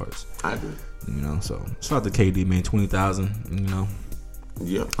 Off the charts. I agree. So shout out to KD, man, 20,000,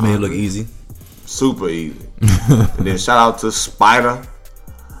 Yep. Made it look easy. Super easy. And then shout out to Spider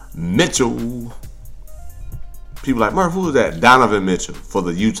Mitchell. People like, Murph, who is that? Donovan Mitchell for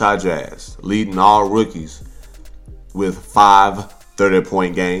the Utah Jazz, leading all rookies with 5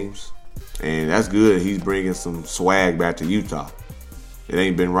 30-point games. And that's good. He's bringing some swag back to Utah. It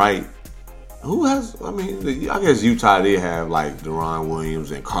ain't been right. I guess Utah did have like Deron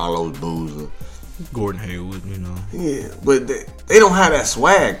Williams and Carlos Boozer. Gordon Hayward, Yeah, but they don't have that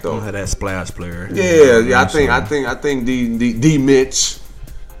swag though. Don't have that splash player. Yeah. I think D Mitch.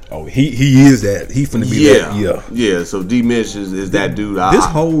 Oh, he is that. He finna be that. Yeah. So D Mitch is that dude. This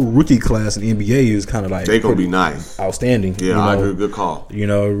whole rookie class in the NBA is kind of like they gonna be nice, outstanding. Yeah, I agree. Good call.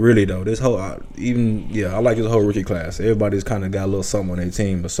 Really though, this whole I like this whole rookie class. Everybody's kind of got a little something on their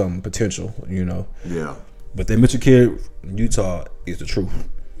team or some potential. Yeah. But that Mitchell kid, Utah is the truth.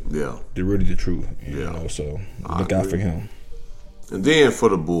 Yeah. They're really the truth. So look out for him. And then for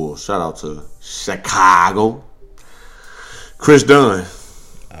the Bulls, shout out to Chicago. Chris Dunn.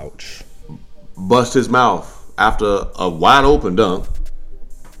 Ouch. Bust his mouth after a wide open dunk.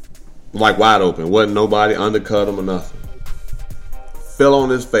 Like wide open. Wasn't nobody undercut him or nothing. Fell on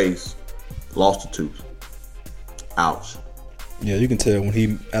his face. Lost a tooth. Ouch. Yeah, you can tell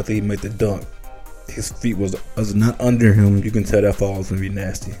after he made the dunk, his feet was not under him. You can tell that fall was gonna be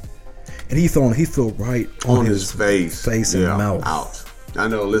nasty. And he fell right on his face and mouth. Ouch. I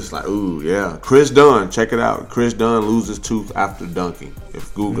know it's like, ooh, yeah. Chris Dunn, check it out. Chris Dunn loses tooth after dunking.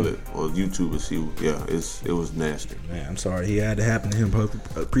 If Google it or YouTube it, see, it was nasty. Man, I'm sorry. He had to happen to him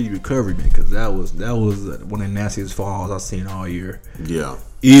pre-recovery, man, because that was one of the nastiest falls I've seen all year. Yeah.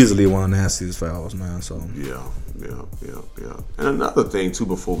 Easily one of the nastiest fouls, man. So Yeah. And another thing too,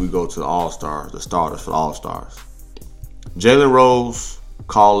 before we go to the All-Stars, the starters for the All-Stars. Jalen Rose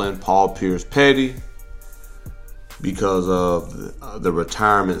calling Paul Pierce petty because of the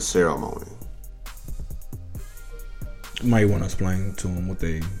retirement ceremony. You might want to explain to him what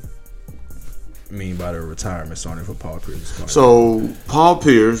they mean by the retirement ceremony for Paul Pierce. So Paul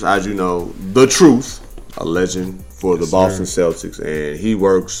Pierce, as you know, the truth, a legend for the Boston Celtics, and he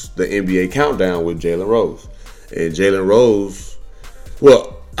works the NBA countdown with Jalen Rose. And Jalen Rose,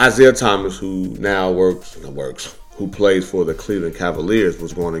 Isaiah Thomas, who now who plays for the Cleveland Cavaliers,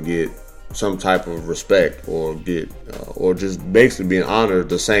 was going to get some type of respect or just basically being honored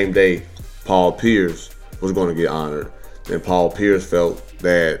the same day Paul Pierce was going to get honored. And Paul Pierce felt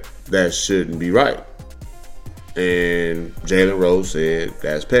that shouldn't be right. And Jalen Rose said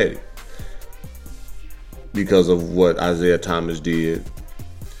that's petty because of what Isaiah Thomas did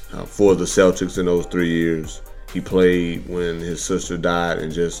for the Celtics in those 3 years. He played when his sister died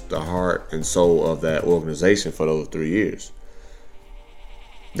and just the heart and soul of that organization for those 3 years.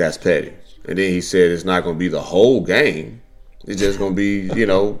 That's petty. And then he said it's not going to be the whole game. It's just going to be,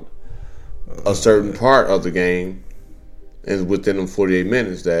 a certain part of the game, and within them 48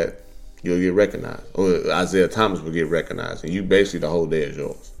 minutes that you'll get recognized, or Isaiah Thomas will get recognized, and you basically the whole day is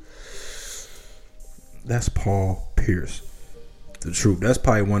yours. That's Paul Pierce. The truth. That's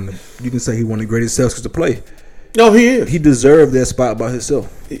probably you can say he one of the greatest Celtics to play. No, he is. He deserved that spot by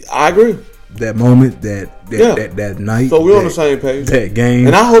himself. I agree. That moment, that night. So we're on the same page. That game.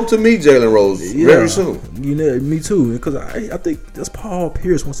 And I hope to meet Jalen Rose very soon. Me too. Because I think that's Paul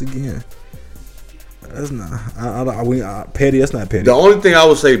Pierce once again. That's not. Petty. That's not petty. The only thing I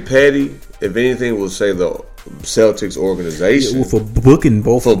would say petty, if anything, would say the Celtics organization. Yeah, for booking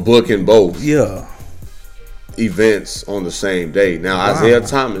both. Yeah. Events on the same day. Now, Isaiah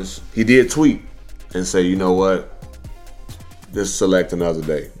Thomas, he did tweet and say, you know what? Just select another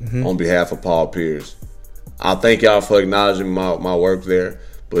day on behalf of Paul Pierce. I thank y'all for acknowledging my work there,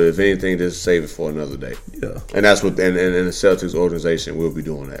 but if anything, just save it for another day. Yeah. And that's what, and the Celtics organization will be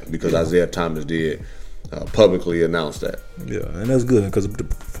doing that because Isaiah Thomas did publicly announce that. Yeah, and that's good because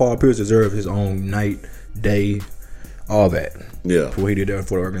Paul Pierce deserves his own night, day, all that. Yeah. For what he did there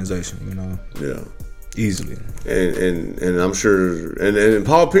for the organization, Yeah. Easily. And I'm sure, and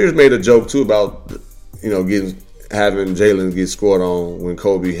Paul Pierce made a joke too about, having Jalen get scored on when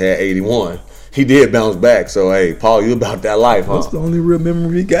Kobe had 81. He did bounce back. So, hey, Paul, you about that life, huh? That's the only real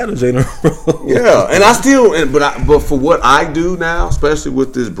memory he got of Jalen Rose. Yeah, and I still, but for what I do now, especially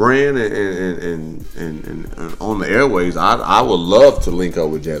with this brand and on the airways, I would love to link up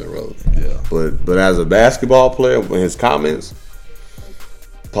with Jalen Rose. Yeah. But as a basketball player, with his comments,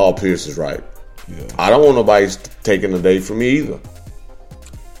 Paul Pierce is right. Yeah. I don't want nobody taking a day from me either.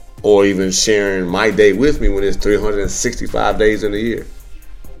 Or even sharing my day with me when it's 365 days in a year.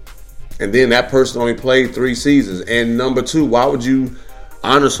 And then that person only played 3 seasons. And number 2, why would you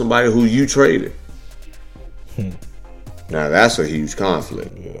honor somebody who you traded? Now that's a huge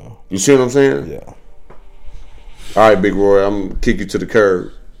conflict. Yeah. You see what I'm saying? Yeah. All right, Big Roy, I'm gonna kick you to the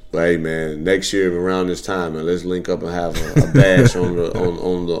curb. But hey, man, next year around this time, man, let's link up and have a bash on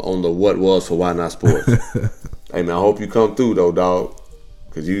the what was for Why Not Sports. Hey, man, I hope you come through though, dog.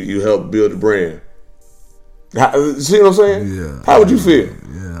 Because you helped build the brand. See what I'm saying? Yeah. How would you feel?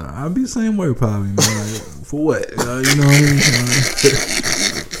 Yeah, I'd be the same way probably, man. Like, for what? You know what I mean?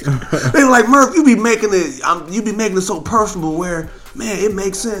 They were like, Murph, you be making it so personal where, man, it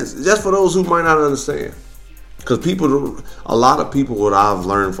makes sense. Just for those who might not understand. Because a lot of people, what I've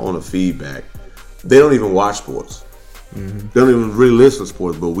learned from the feedback, they don't even watch sports. Mm-hmm. They don't even really listen to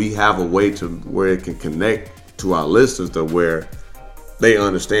sports, but we have a way to where it can connect to our listeners to where they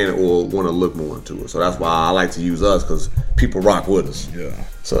understand it or want to look more into it. So that's why I like to use us, because people rock with us. Yeah.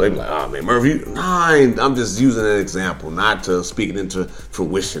 So they be like, oh man, Murphy, I'm just using an example, not to speak it into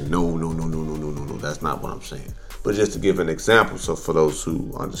fruition. No. That's not what I'm saying. But just to give an example, so for those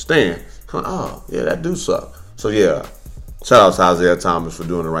who understand, oh yeah, that do suck. So yeah, shout out to Isaiah Thomas for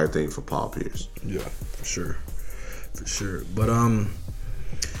doing the right thing for Paul Pierce. Yeah, for sure. But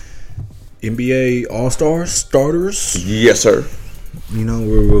NBA All-Stars starters. Yes, sir.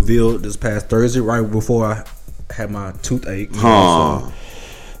 Were revealed this past Thursday, right before I had my toothache. Start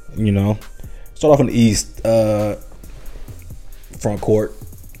off in the East. Front court,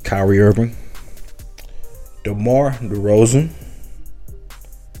 Kyrie Irving, DeMar DeRozan,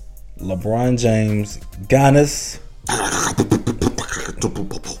 LeBron James, Giannis.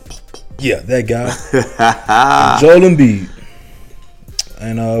 Yeah, that guy. Joel Embiid.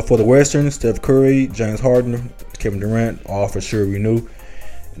 And for the Western, Steph Curry, James Harden, Kevin Durant, all for sure we knew.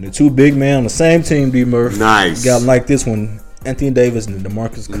 And the 2 big men on the same team, D. Murph. Nice. Got like this one, Anthony Davis and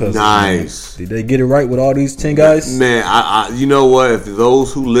DeMarcus Cousins. Nice. Did they get it right with all these 10 guys? Man, I you know what? If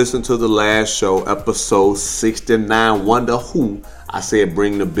those who listened to the last show, episode 69, wonder who, I said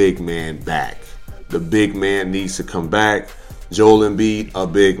bring the big man back. The big man needs to come back. Joel Embiid, a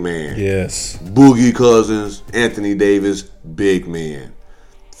big man. Yes. Boogie Cousins, Anthony Davis, big man.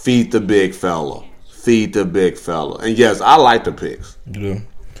 Feed the big fella. And yes, I like the picks. Yeah.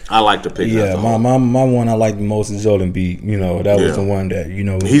 I like the pick. Yeah, my one I like the most is Joel Embiid. That was the one that,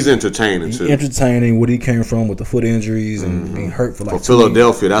 he's entertaining too. Entertaining, what he came from with the foot injuries and being hurt for like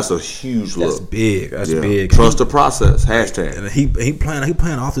Philadelphia, that's a huge look. That's big. That's big. Trust the process. Hashtag. And he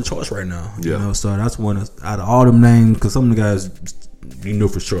playing off the charts right now. Yeah. So that's one out of all them names, because some of the guys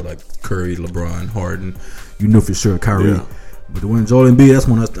for sure, like Curry, LeBron, Harden, for sure Kyrie. Yeah. But the one Joel Embiid, that's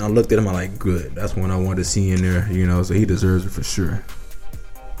one I looked at him, I'm like, good. That's one I wanted to see in there, so he deserves it for sure.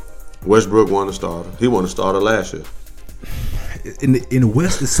 Westbrook won the starter. He won the starter last year. In the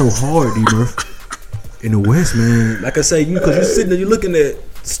West, it's so hard, D. Murph. In the West, man, like I say, because you're sitting there, you're looking at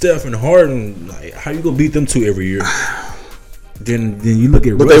Steph and Harden, like, how you gonna beat them two every year? Then you look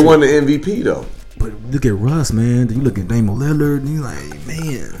at But Russ, they won the MVP though. But look at Russ, man. Then you look at Damian Lillard, and you like,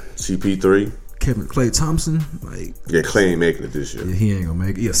 man, CP3. Kevin Klay Thompson, like, Yeah, Klay ain't making it this year. yeah, he ain't gonna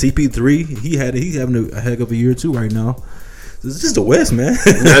make it. Yeah, CP3, he having a heck of a year too right now. It's just the West, man.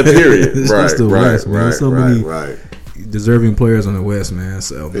 That period. It's Right, just the right, West, man. right, So right, many right. deserving players on the West, man.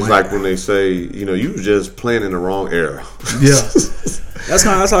 So It's like when they say, you know, you just playing in the wrong era. yeah, that's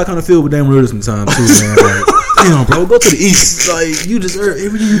how I kind of feel with Damian Lillard sometimes too, man. Like, damn, bro, go to the East. Like, you deserve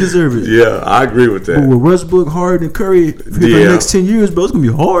everything. You deserve it. Yeah, I agree with that. But with Westbrook, Harden, and Curry for the next 10 years, bro, it's gonna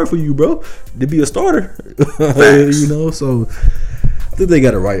be hard for you, bro, to be a starter. You know, so I think they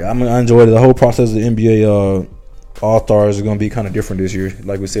got it right. I enjoyed the whole process of the NBA. All Stars are gonna be kind of different this year.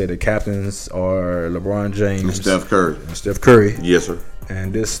 Like we said, the captains are LeBron James, and Steph Curry. Yes, sir.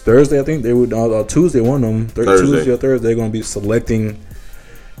 And this Thursday, I think they would Tuesday. One of them Tuesday or Thursday, they're gonna be selecting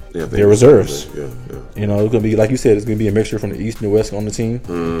their reserves. Yeah. You know, it's gonna be, like you said, it's gonna be a mixture from the East and the West on the team.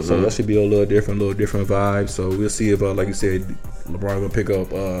 Mm-hmm. So that should be a little different vibe. So we'll see if, like you said, LeBron gonna pick up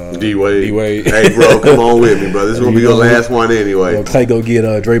D-Wade. Hey, bro, come on with me, bro. This is gonna be your last one anyway. Well, Clay go get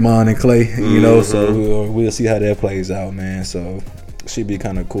Draymond and Clay. You know, so we'll see how that plays out, man. So it should be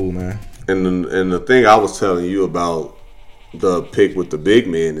kind of cool, man. And the thing I was telling you about the pick with the big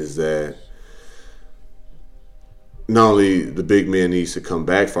men is that not only the big man needs to come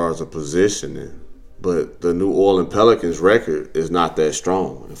back as far as a positioning, but the New Orleans Pelicans record is not that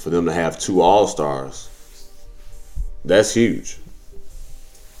strong. And for them to have 2 All-Stars, that's huge.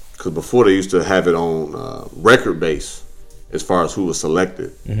 Because before they used to have it on record base as far as who was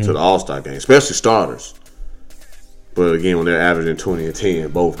selected to the All-Star game, especially starters. But again, when they're averaging 20 and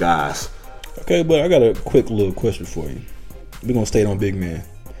 10, both guys. Okay, but I got a quick little question for you. We're going to stay on big man.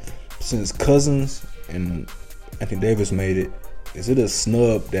 Since Cousins and Anthony Davis made it, is it a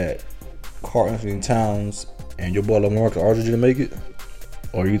snub that Karl-Anthony Towns and your boy LaMarcus Aldridge didn't make it?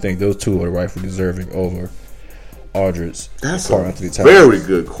 Or you think those two are rightfully deserving over Aldridge That's and a Karl-Anthony Towns? very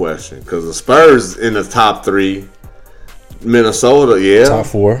good question. Because the Spurs in the top 3, Minnesota, yeah. Top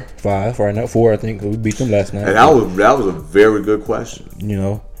 4, 5 right now. 4, I think. We beat them last night. And that was a very good question. You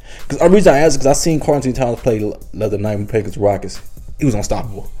know? Because the reason I asked is because I seen Karl-Anthony Towns play the other night when we played against the Rockets. He was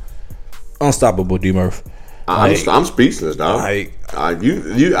unstoppable. Unstoppable, D. Murph. I'm speechless, dog. Like,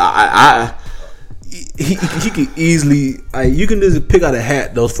 he could easily. You can just pick out a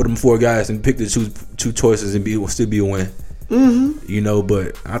hat those for them 4 guys and pick the two choices and still be a win. Mm-hmm. You know,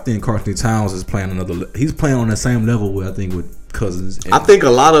 but I think Karl-Anthony Towns is playing he's playing on the same level with Cousins. I think a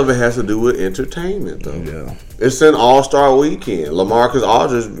lot of it has to do with entertainment, though. Yeah, it's an All-Star weekend. LaMarcus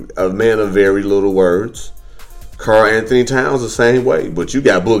Aldridge, a man of very little words. Karl-Anthony Towns the same way, but you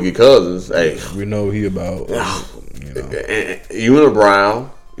got Boogie Cousins. Hey, we know he about Una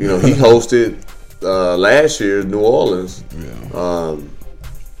Brown. You know, he hosted last year's New Orleans. Yeah.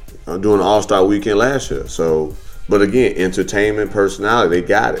 Doing the All-Star weekend last year. So, but again, entertainment, personality, they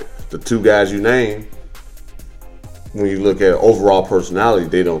got it. The 2 guys you named, when you look at overall personality,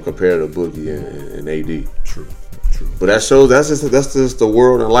 they don't compare to Boogie and AD. True. But that shows that's just the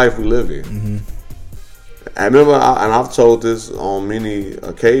world and life we live in. Mm-hmm. I remember, and I've told this on many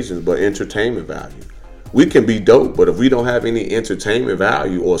occasions, but entertainment value. We can be dope, but if we don't have any entertainment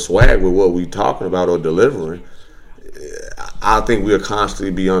value or swag with what we talking about or delivering, I think we'll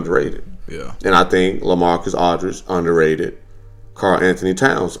constantly be underrated. Yeah. And I think LaMarcus Aldridge underrated, Karl-Anthony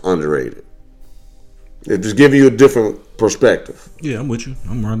Towns underrated. It just giving you a different perspective. Yeah, I'm with you.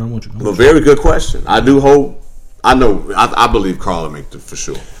 I'm right on with you. But very good question. I do hope. I believe Karl will make it for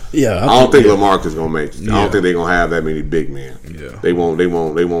sure. Yeah, I don't think LaMarcus gonna make it. Yeah. I don't think they're gonna have that many big men. Yeah. They won't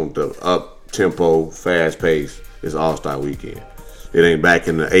the up tempo, fast pace. It's All-Star weekend. It ain't back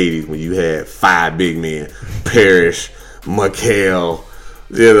in the 80s when you had 5 big men, Parrish, McHale,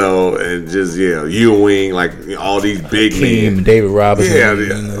 you know, and just Ewing, like all these big men. David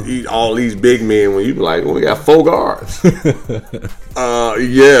Robinson. All these big men. When you be like, we got 4 guards.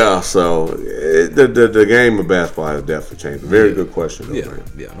 So the game of basketball has definitely changed. Very good question, though, man.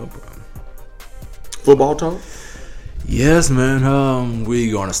 Yeah, no problem. Football talk? Yes, man. We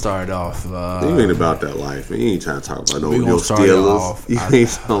gonna start off. You ain't about that life, man. You ain't trying to talk about no start Steelers. You ain't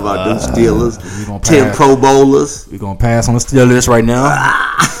talking about them Steelers. 10 pass. Pro Bowlers. We gonna pass on the Steelers right now.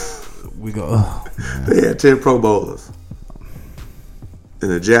 We go. They had 10 Pro Bowlers.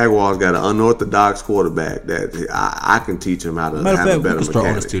 And the Jaguars got an unorthodox quarterback that I can teach him how to have a better we can start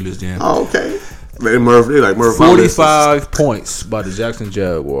on the mechanic. Steelers then. Oh, okay. Murphy, like Murphy. 45 points by the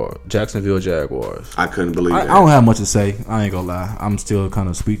Jacksonville Jaguars. I couldn't believe I that. don't have much to say. I ain't gonna lie. I'm still kind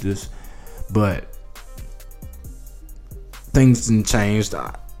of speechless. But things didn't change.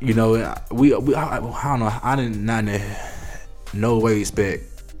 You know, I don't know. I did not in no way expect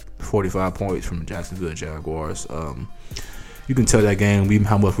 45 points from the Jacksonville Jaguars. You can tell that game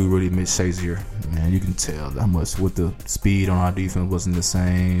how much we really miss Shazier. Man, you can tell how much with the speed on our defense wasn't the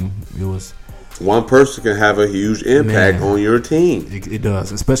same. It was. One person can have a huge impact on your team. It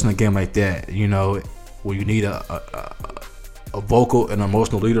does, especially in a game like that. You know, where you need a vocal and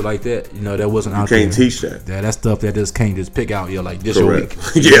emotional leader like that. You know, that wasn't out there. You can't teach that. That's stuff that just can't just pick out. You're like, this Correct.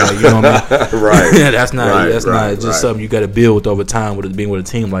 your week. Yeah, you know what I mean? Right. That's not just something you got to build with over time with being with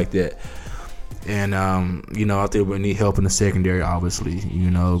a team like that. And you know, I think we need help in the secondary, obviously.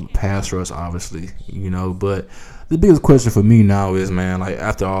 You know, pass rush, obviously. You know, but the biggest question for me now is, man, like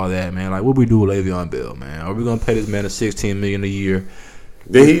after all that, man, like what we do with Le'Veon Bell, man? Are we gonna pay this man $16 million a year?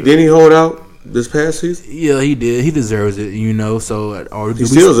 Didn't he hold out this past season? Yeah, he did. He deserves it, you know. So, he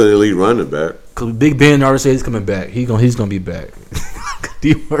still is an elite running back. Cause Big Ben already said he's coming back. He's gonna be back.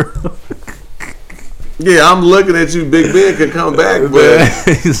 Yeah, I'm looking at you. Big Ben could come back, but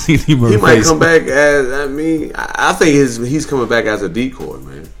he might come back as. I think he's coming back as a decoy,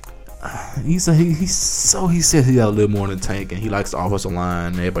 man. He said he got a little more in the tank, and he likes the offensive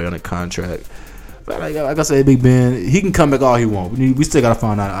line. Everybody on the contract. But like I said, Big Ben, he can come back all he wants. We still gotta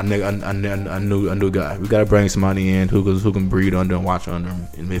find out a new guy. We gotta bring somebody in who can breathe under and watch under him.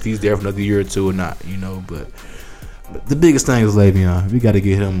 And if he's there for another year or two or not, you know. But the biggest thing is Le'Veon. We gotta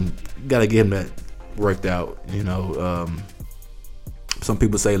get him that worked out. You know, some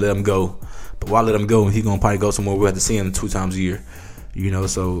people say let him go, but why let him go? He gonna probably go somewhere. We have to see him 2 times a year. You know,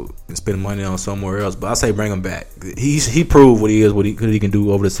 so spend money on somewhere else. But I say bring him back. He proved what he can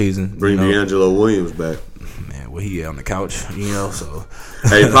do over the season. Bring D'Angelo Williams back. Man, he on the couch, you know. So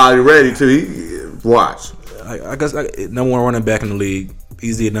hey, probably ready to watch. I guess number 1 running back in the league.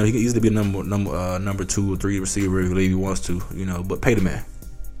 He can easily be number 2 or 3 receiver if he wants to, you know. But pay the man.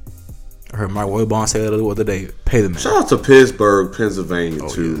 I heard Mike Wilbon say that the other day. Pay the man. Shout out to Pittsburgh, Pennsylvania,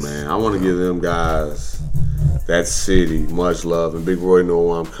 too, yes. Man. I want to give them guys, that city, much love, and Big Roy know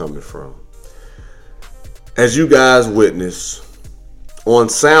where I'm coming from. As you guys witness, on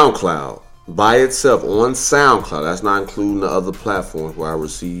SoundCloud, by itself, on SoundCloud, that's not including the other platforms where I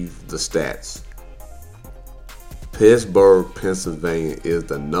receive the stats. Pittsburgh, Pennsylvania is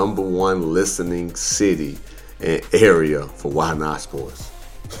the number 1 listening city and area for Why Not Sports.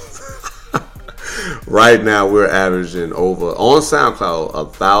 Right now, we're averaging on SoundCloud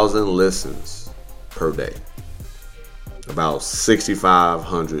 1,000 listens per day. About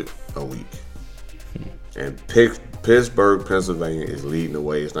 6,500 a week. And Pittsburgh, Pennsylvania is leading the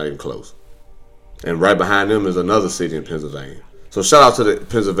way. It's not even close. And right behind them is another city in Pennsylvania. So shout out to the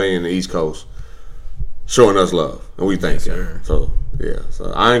Pennsylvania and the East Coast showing us love. And we thank you. So, yeah.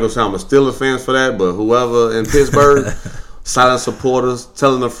 So I ain't going to say I'm a Steelers fan for that, but whoever in Pittsburgh, silent supporters,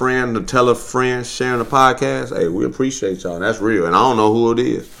 telling a friend to tell a friend, sharing the podcast, hey, we appreciate y'all. That's real. And I don't know who it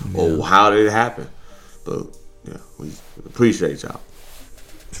is or how did it happen. But, yeah, we appreciate y'all.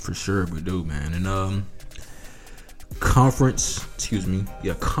 For sure we do, man. And conference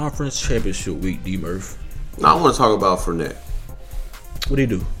championship week, D Murph. Now I want to talk about Fournette. What do he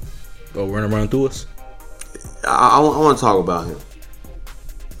do? Go run around through us? I want to talk about him.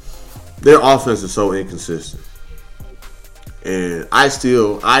 Their offense is so inconsistent. And I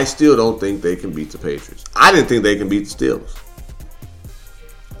still don't think they can beat the Patriots. I didn't think they can beat the Steelers.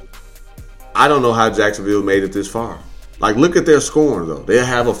 I don't know how Jacksonville made it this far. Like, look at their scoring, though. They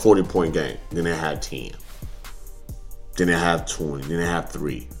have a 40-point game. Then they have 10. Then they have 20. Then they have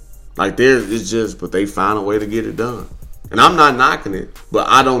 3. Like, it's just, but they found a way to get it done. And I'm not knocking it, but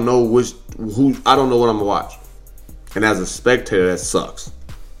I don't know I don't know what I'm going to watch. And as a spectator, that sucks.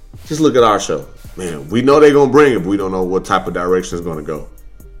 Just look at our show. Man, we know they're going to bring it, but we don't know what type of direction it's going to go.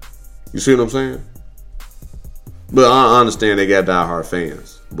 You see what I'm saying? But I understand they got diehard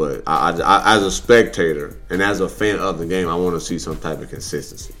fans. But I, as a spectator and as a fan of the game, I want to see some type of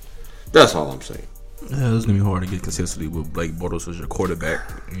consistency. That's all I'm saying. Yeah, it's going to be hard to get consistency with Blake Bortles as your quarterback,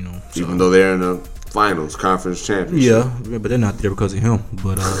 you know. So. Even though they're in the finals, conference championship. Yeah, but they're not there because of him.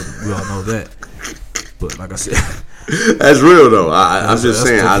 But we all know that. But like I said. That's real, though. I'm just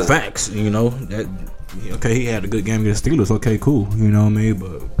saying. That's facts, you know. Okay, he had a good game against the Steelers. Okay, cool. You know what I mean?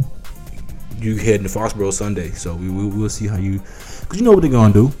 But you heading to Foxborough Sunday. So we'll see how you. Because you know what they're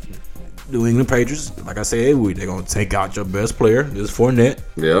going to do. New England Patriots, like I said every week, they're going to take out your best player. This is Fournette.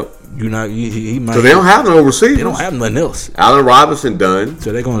 Yep. He might. So they don't have no receivers. They don't have nothing else. Allen Robinson done.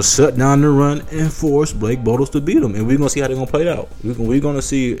 So they're going to shut down the run and force Blake Bortles to beat them. And we're going to see how they're going to play it out. We're going to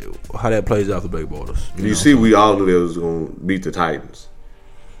see how that plays out for Blake Bortles. You see, we all knew they was going to beat the Titans.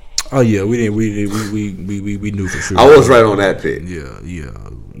 Oh yeah, we didn't. We knew for sure. I was right on that pick. Yeah.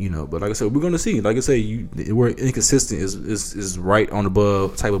 You know, but like I said, we're gonna see. Like I say, the word inconsistent is right on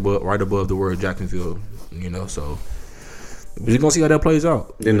above right above the word Jacksonville. You know, so we're just gonna see how that plays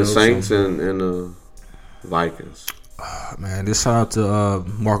out. Then the Saints and the Vikings. Man, this shout out to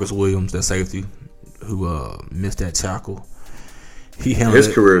Marcus Williams, that safety, who missed that tackle. He handled his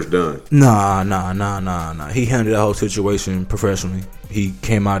career is done. Nah. He handled that whole situation professionally. He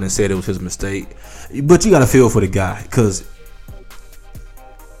came out and said it was his mistake. But you got to feel for the guy, because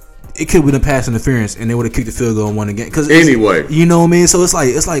it could have been a pass interference and they would have kicked the field goal and won the game. Anyway, you know what I mean? So it's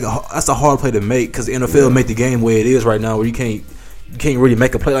like that's a hard play to make, because the NFL make the game where it is right now, where you can't really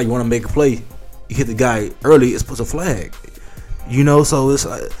make a play like you want to make a play. You hit the guy early, it's supposed to flag. You know, so it's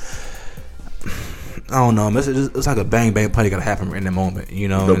like, I don't know. It's like a bang bang play that gotta happen in the moment. You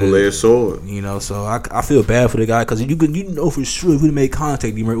know, double-edged sword. You know, so I feel bad for the guy, because you know for sure if we made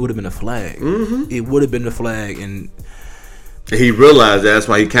contact, it would have been a flag. Mm-hmm. It would have been a flag, and he realized that's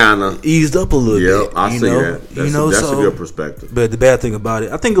why he kind of eased up a little bit. I see that. That's a good perspective. But the bad thing about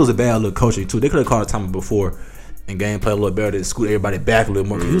it, I think it was a bad little coaching too. They could have called a time before and game play a little better to scoot everybody back a little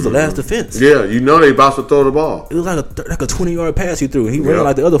more. He was the last defense. Yeah, you know they about to throw the ball. It was like a 20-yard pass he threw. He ran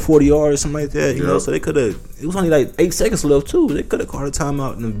like the other 40 yards, something like that. You know, so they could have. It was only like 8 seconds left too. They could have called a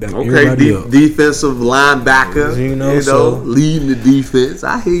timeout and back. Okay, defensive linebacker. You know, leading the defense.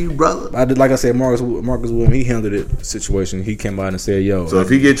 I hear you, brother. Like I said, Marcus Williams, he handled it situation. He came out and said, "Yo." So if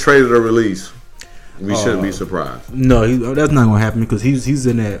he get traded or released, we shouldn't be surprised. No, that's not gonna happen, because he's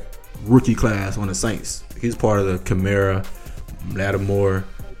in that rookie class on the Saints. He's part of the Kamara, Lattimore,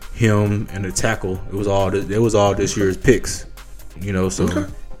 him, and the tackle. It was all this year's picks. You know, so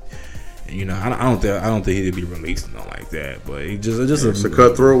you know, I don't think he'd be released and all like that. But it's a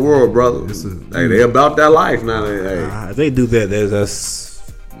cutthroat world, brother. Hey, they about that life now. If they do that, that's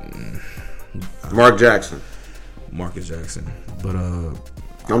Marcus Jackson. But I'm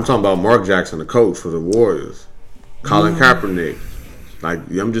talking about Mark Jackson, the coach for the Warriors. Colin Kaepernick. Like,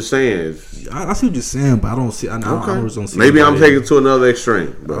 I'm just saying. I see what you're saying, but I don't see. I don't see. Maybe I'm taking it to another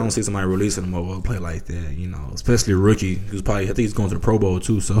extreme. But I don't see somebody releasing him over a play like that. You know, especially a rookie who's probably, I think he's going to the Pro Bowl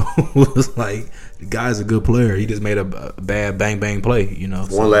too. So it's like, the guy's a good player. He just made a bad bang bang play. You know.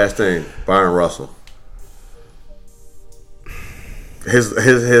 One last thing, Byron Russell. His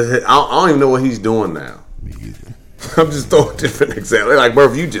I don't even know what he's doing now. Me either. I'm just throwing different examples. Like,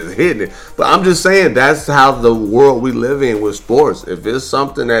 bro, if you just hitting it. But I'm just saying, that's how the world we live in with sports. If it's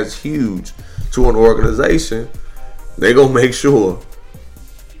something that's huge to an organization, they going to make sure,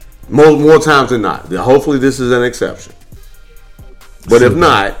 more times than not. Hopefully this is an exception. But if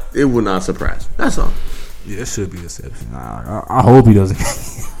not, it would not surprise me. That's all. Yeah, it should be an exception. I hope he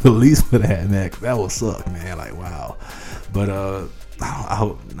doesn't release for that, man. That would suck, man. Like, wow. But, I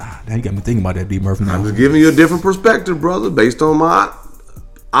hope. Now you got me thinking about that, D. Murphy. I'm just giving you a different perspective, brother, based on my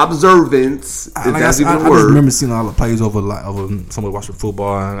observance. I just remember seeing all the plays over somebody watching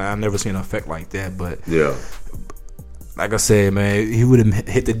football, and I never seen an effect like that. But yeah, like I said, man, he would have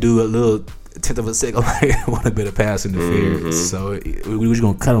hit the dude a little tenth of a second. Like, it would have been a pass interference. Mm-hmm. So we were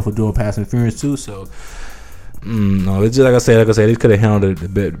gonna cut him for doing pass interference too. So. No, it's just like I said, they could have handled it a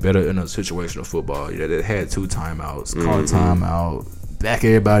bit better in a situation of football. Yeah, they had 2 timeouts, call a timeout, back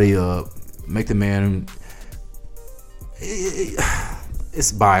everybody up, make the man.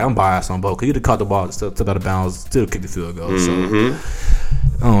 It's biased. I'm biased on both, because he'd have caught the ball, still out of bounds, still kick the field goal. So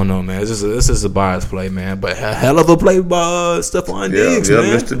I don't know, man. It's just a biased play, man. But a hell of a play by Stephon Diggs, man.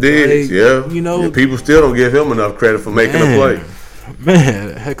 Mr. Diggs, you know, people still don't give him enough credit for making a play.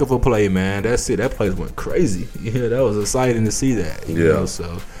 Man, heck of a play, man. That's it. That play went crazy. Yeah, that was exciting to see that. You know,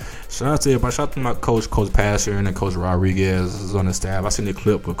 so shout out to everybody. Shout out to my coach Passer, and then Coach Rodriguez is on the staff. I seen the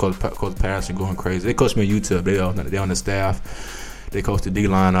clip with Coach Passer going crazy. They coach me on YouTube. They on the staff. They coach the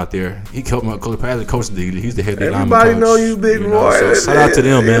D-line out there. He helped my Coach Passer coach the D. He's the head D-line coach. Everybody know you, Big Roy. So shout out to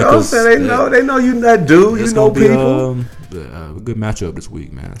them, man. You know what I'm saying? They know you that dude. You know people. A good matchup this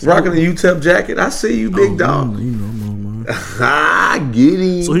week, man. So, rocking the UTEP jacket. I see you, big dog. You know, man. I get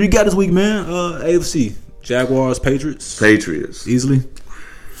him. So who you got this week, man? AFC. Jaguars, Patriots. Easily.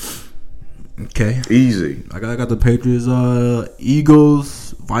 Okay. Easy. I got the Patriots,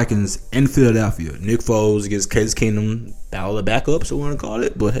 Eagles, Vikings, and Philadelphia. Nick Foles against Case Keenum. Battle of the backups, I want to call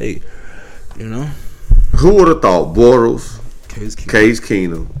it. But hey, you know. Who would have thought Bortles, Case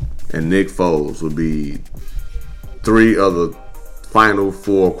Keenum, and Nick Foles would be 3 of the final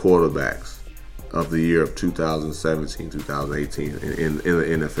 4 quarterbacks of the year of 2017, 2018 in the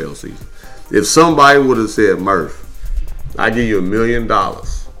NFL season. If somebody would have said, Murph, I give you $1 million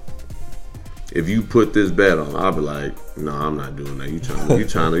if you put this bet on, I'll be like, no, I'm not doing that. You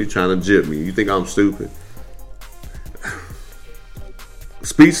trying to jip me. You think I'm stupid.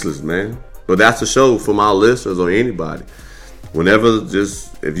 Speechless, man. But that's a show for my listeners or anybody. Whenever,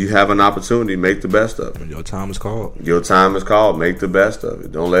 if you have an opportunity, make the best of it. Your time is called. Your time is called. Make the best of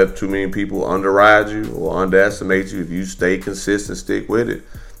it. Don't let too many people underride you or underestimate you. If you stay consistent, stick with it,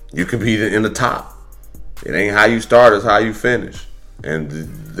 you can be in the top. It ain't how you start, it's how you finish. And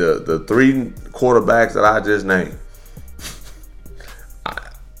the 3 quarterbacks that I just named, I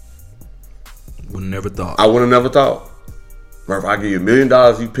would have never thought. I would have never thought. If I give you $1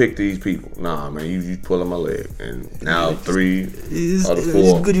 million, you pick these people. Nah, man, you pulling my leg. And now 3 of the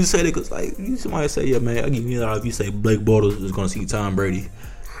 4. It's good you say that because, like, somebody say, yeah, man, I give you $1 million if you say Blake Bortles is going to see Tom Brady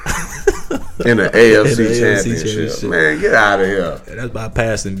in the AFC championship. Man, get out of here. Yeah, that's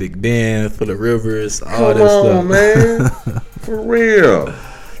bypassing Big Ben, Phillip Rivers, all Come that on, stuff. Man. For real.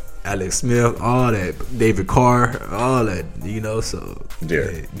 Alex Smith, all that. David Carr, all that. So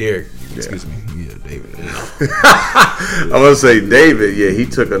Derek. Excuse me. Yeah, David. I want to say David. Yeah, he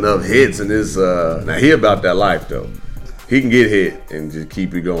took enough hits in his. Now he about that life though. He can get hit and just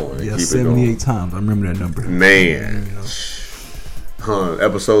keep it going. Yeah, keep 78 times. I remember that number. Man.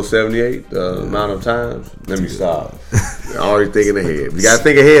 Episode 78. The amount of times. Let me stop. Already thinking ahead. You got to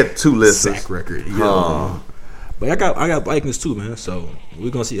think ahead. 2 listeners. Sack record. Yeah. But I got Vikings too, man. So we're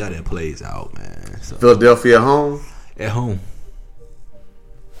gonna see how that plays out, man. So, Philadelphia at home. At home.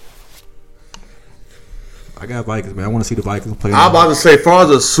 I got Vikings, man. I want to see the Vikings play. I'm about to say, as far as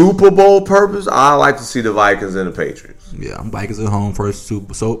a Super Bowl purpose, I like to see the Vikings and the Patriots. Yeah, I'm Vikings at home. First team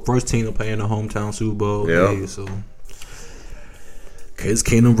to play in the hometown Super Bowl. Yeah. So Case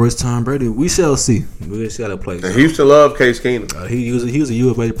Keenum versus Tom Brady. We shall see. We shall see how that plays. And Houston love Case Keenum. He was a U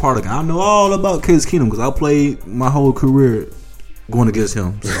of A product. I know all about Case Keenum because I played my whole career going against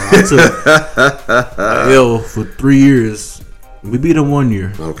him. So I took L for 3 years. We beat him 1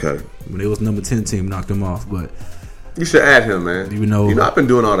 year. Okay. When it was number 10 team, knocked him off. But you should add him, man. You know I've been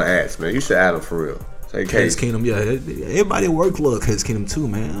doing all the ads, man. You should add him for real. Say Case Keenum, yeah. Everybody at work love Case Keenum too,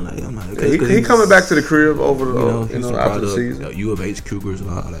 man. He coming back to the crib over after the season. U of H Cougars and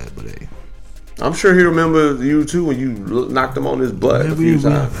all that, but hey, I'm sure he remember you too when you knocked him on his butt a few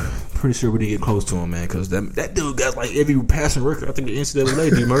times. Pretty sure we didn't get close to him, man, because that dude got like every passing record. I think the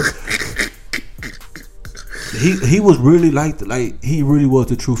NCAA, D Murph. He was really he really was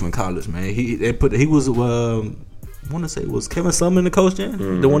the truth in college, man. He was I want to say was Kevin Sumlin the coach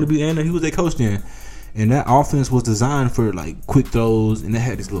then, the one to be in there. He was their coach then. And that offense was designed for like quick throws, and they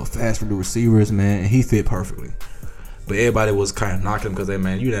had these little fast for the receivers, man. And he fit perfectly. But everybody was kind of knocking him because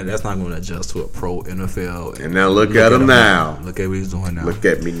that's not going to adjust to a pro NFL. And now look at him now. Look at what he's doing now. Look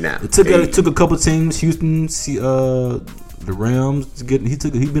at me now. It took a couple teams, Houston, the Rams.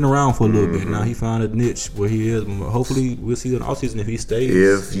 He's been around for a little bit now. He found a niche where he is. Hopefully, we'll see in the offseason if he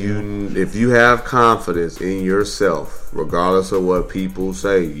stays. If you have confidence in yourself, regardless of what people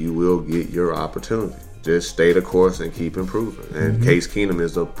say, you will get your opportunity. Just stay the course and keep improving. And Case Keenum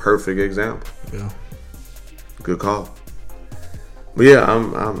is a perfect example. Yeah, good call. But yeah,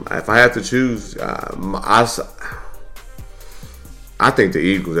 I'm if I have to choose, I think the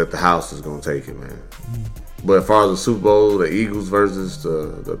Eagles at the house is going to take it, man. But as far as the Super Bowl, the Eagles versus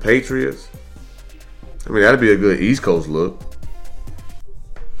the Patriots, that'd be a good East Coast look.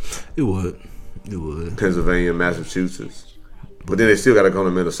 It would. Pennsylvania, Massachusetts. But then they still got to go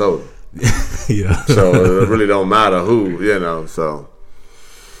to Minnesota. Yeah. So it really don't matter who, so.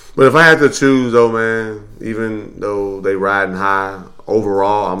 But if I had to choose, though, man, even though they riding high,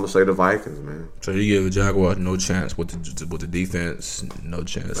 overall, I'm going to say the Vikings, man. So you give the Jaguars no chance with the defense, no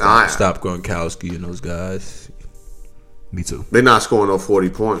chance. Stop Gronkowski and those guys. Me too. They're not scoring no 40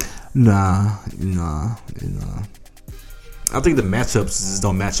 points. Nah. I think the matchups just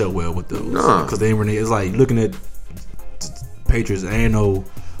don't match up well with those. Nah. Because it's like looking at Patriots, there ain't no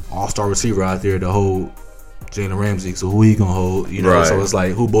all-star receiver out there to hold Jalen Ramsey, so who he gonna hold? Right. So it's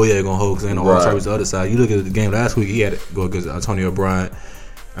like who Boyer gonna hold? Because ain't no all-star the other side. You look at the game last week, he had to go against Antonio Brown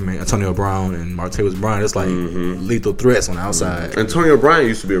and Martavis Bryant. It's like lethal threats on the outside. Antonio Brown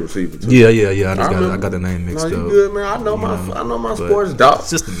used to be a receiver too. Yeah. I got the name mixed up. You good, man? I know my sports dog. It's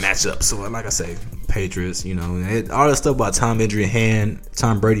just the matchup. So like I say, Patriots. All that stuff about Tom Brady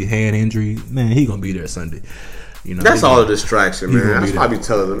hand injury. Man, he gonna be there Sunday. That's all a distraction, man. That's why I be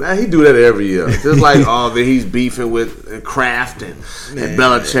telling them. Man, he do that every year. Just like he's beefing with Kraft and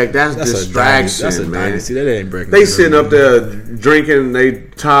Belichick. That's distraction, that's a man. dynasty. That ain't breaking. They sitting up there drinking they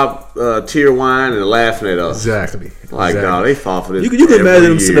top tier wine and laughing at us. Exactly. Like, dog, they fall for this. You can imagine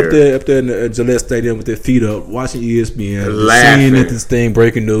them sitting year. up there in the Gillette Stadium with their feet up, watching ESPN, Laughing. seeing that this thing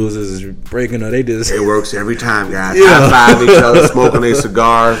breaking news is breaking. They just It works every time, guys. Yeah. High five each other, smoking their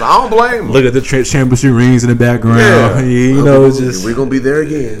cigars. I don't blame them. look at the championship rings in the background. You know, it's just we're gonna be there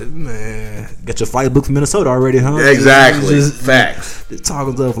again. man. Got your fight book from Minnesota already, huh? Exactly. Just Facts.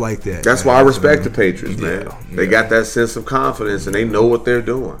 talking stuff like that. That's man. why I respect the Patriots, man. Yeah. They got that sense of confidence and they know what they're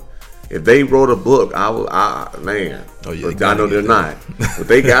doing. If they wrote a book, man. Oh, yeah, But I know they're not. But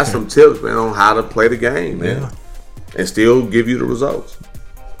they got some tips, man, on how to play the game, man, and still give you the results.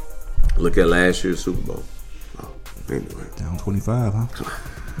 Look at last year's Super Bowl. Oh, anyway, Down 25, huh?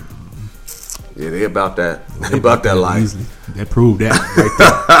 yeah, they about that. They about that life. Easily. That proved that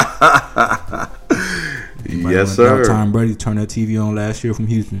right there. Yes, sir. Tom Brady turned that TV on last year from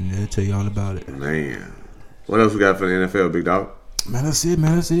Houston. They'll tell you all about it. Man, what else we got for the NFL, big dog? Man, that's it,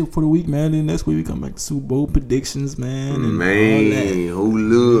 man. That's it for the week, man. Then next week we come back to Super Bowl predictions, man. And all Man, that.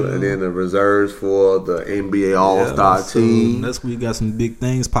 Hulu, and then the reserves for the NBA All-Star So team. next week got some big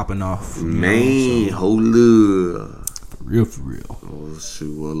things popping off. you Man, know, Hulu. so for real. Oh,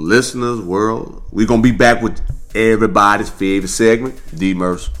 shoot. Well, listeners, world, we're going to be back with everybody's favorite segment,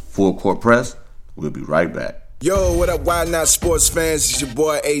 D-Murph's Full Court Press. We'll be right back. Yo, what up, Why Not Sports fans? It's your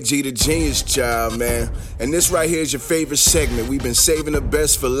boy AG, the Genius Child, man. And this right here is your favorite segment. We've been saving the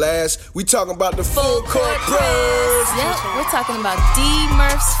best for last. We talking about the Full Court Press. Yep, we're talking about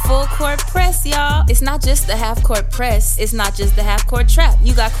D-Murph's Full Court Press, y'all. It's not just the half court press. It's not just the half court trap.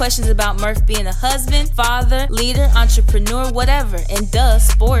 You got questions about Murph being a husband, father, leader, entrepreneur, whatever. And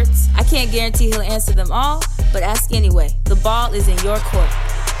sports. I can't guarantee he'll answer them all, but ask anyway. The ball is in your court.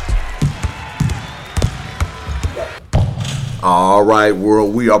 All right,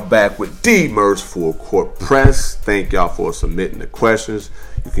 world, we are back with D-Murph's Full Court Press. Thank y'all for submitting the questions.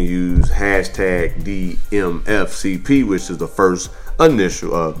 You can use hashtag DMFCP, which is the first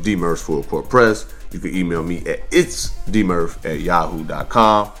initial of D-Murph's Full Court Press. You can email me at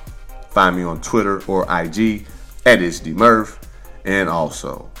itsdmurph@yahoo.com. Find me on Twitter or IG at itsdmurph. And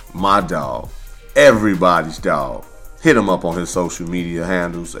also, my dog, everybody's dog. Hit him up on his social media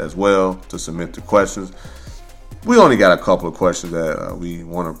handles as well to submit the questions. We only got a couple of questions that we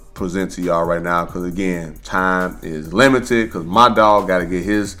want to present to y'all right now because, again, time is limited because my dog got to get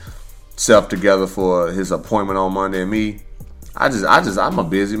his self together for his appointment on Monday. And me, I'm a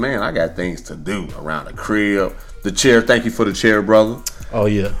busy man. I got things to do around the crib. The chair, thank you for the chair, brother. Oh,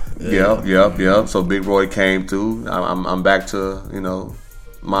 yeah. Yep. So Big Roy came through. I'm back to,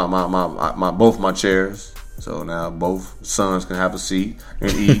 my both my chairs. So now both sons can have a seat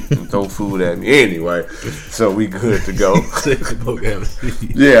and eat and throw food at me. Anyway, so we good to go.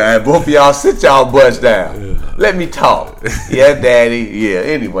 Yeah, and both of y'all sit y'all butts down. Yeah. Let me talk. Yeah, daddy. Yeah,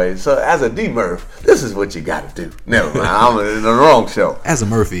 anyway, so as a D-Murph, this is what you got to do. Never mind, I'm in the wrong show. As a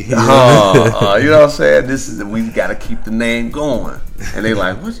Murphy. You know what I'm saying? We got to keep the name going. And they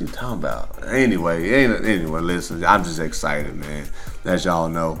like, what you talking about? Anyway, listen, I'm just excited, man, as y'all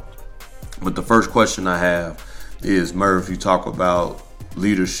know. But the first question I have is, Murph, you talk about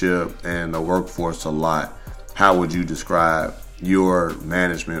leadership and the workforce a lot. How would you describe your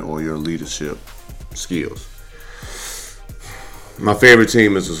management or your leadership skills? My favorite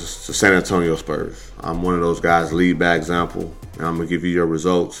team is the San Antonio Spurs. I'm one of those guys, lead by example, and I'm going to give you your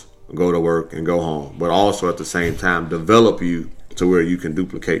results, go to work, and go home. But also at the same time, develop you to where you can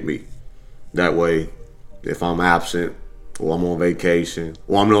duplicate me. That way, if I'm absent, or I'm on vacation,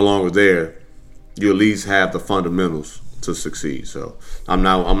 or I'm no longer there, you at least have the fundamentals to succeed. So I'm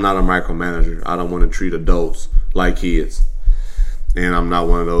not a micromanager. I don't want to treat adults like kids. And I'm not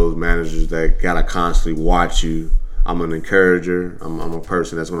one of those managers that gotta constantly watch you. I'm an encourager. I'm a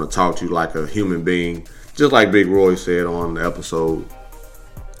person that's gonna talk to you like a human being. Just like Big Roy said on the episode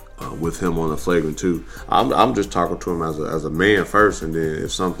with him on the Flagrant 2. I'm just talking to him as a man first, and then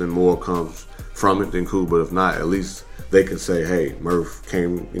if something more comes from it, then cool. But if not, at least they can say, hey, Murph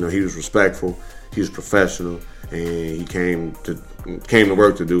came, he was respectful, he was professional, and he came to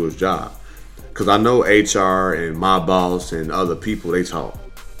work to do his job. Because I know HR and my boss and other people, they talk,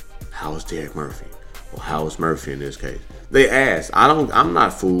 how is Derek Murphy? Or how is Murphy in this case? They ask. I'm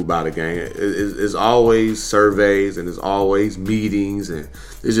not fooled by the game. It's always surveys and it's always meetings, and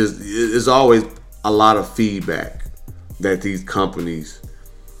it's always a lot of feedback that these companies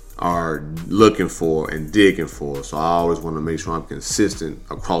are looking for and digging for. So I always want to make sure I'm consistent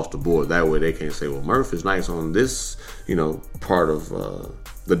across the board. That way they can't say, well, Murph is nice on this, part of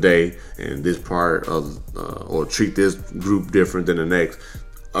the day and this part of, or treat this group different than the next.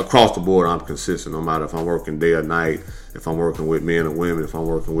 across the board, I'm consistent. No matter if I'm working day or night, if I'm working with men or women, if I'm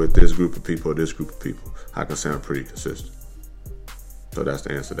working with this group of people or this group of people, I can say I'm pretty consistent. So that's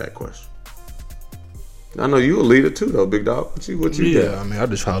the answer to that question. I know you a leader too, though, big dog. What you Yeah, I mean, I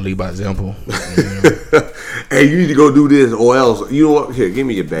just try to lead by example. Hey, you need to go do this, or else. You know what? Here, give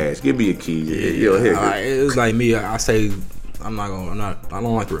me your badge. Give me your keys. Here. It's like me. I say I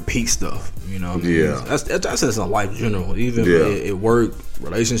don't like to repeat stuff. You know what I mean? Yeah. That's just in life in general. Even at work,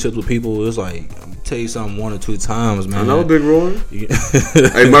 relationships with people, it's like, I'm tell you something 1 or 2 times, man. I know, Big Roy.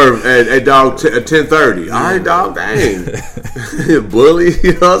 Hey, Merv, hey, dog, at 10:30. All right, dog, dang. Bully,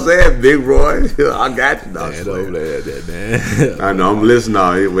 you know what I'm saying? Big Roy, I got you, dog. Man, don't let that, man. I know, I'm listening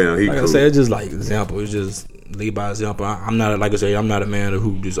now. He like cool. I said, it's just like example. It's just lead by example. I'm not, like I say, I'm not a man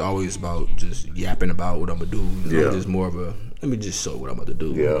who just always about just yapping about what I'm going to do. I'm just more of a, let me just show what I'm about to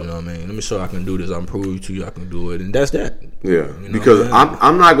do. Yeah. You know what I mean? Let me show I can do this. I'm proving to you I can do it. And that's that. Yeah. You know, because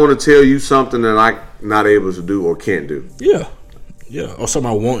I'm not going to tell you something that I'm not able to do or can't do. Yeah. Yeah. Or something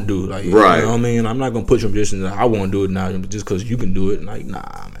I won't do. Like, right. You know what I mean? I'm not going to put you in a position that I won't do it now just because you can do it. Like, nah,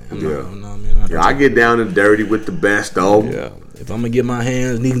 man. I'm not, you know what I mean? I get down and dirty with the best, though. Yeah. If I'm going to get my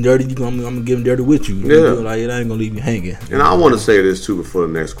hands neat and dirty, I'm going to get them dirty with you. Yeah. Like, it ain't going to leave you hanging. And I want to say this, too, before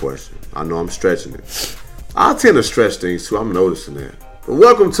the next question. I know I'm stretching it. I tend to stretch things, too. I'm noticing that. But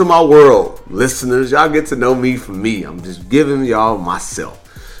welcome to my world, listeners. Y'all get to know me from me. I'm just giving y'all myself.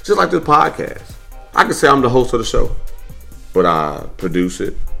 Just like this podcast. I can say I'm the host of the show. But I produce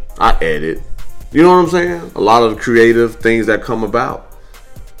it. I edit. You know what I'm saying? A lot of the creative things that come about.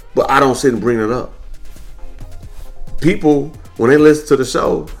 But I don't sit and bring it up. People, when they listen to the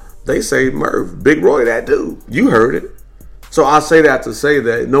show, they say, Merv, Big Roy, that dude. You heard it. So I say that to say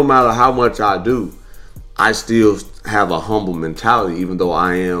that no matter how much I do, I still have a humble mentality. Even though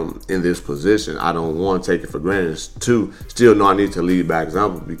I am in this position, I don't want to take it for granted. Two, still know I need to lead by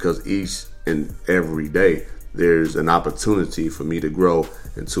example, because each and every day there's an opportunity for me to grow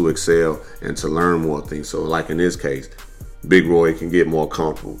and to excel and to learn more things. So like in this case, Big Roy can get more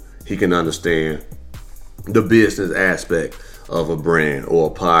comfortable. He can understand the business aspect of a brand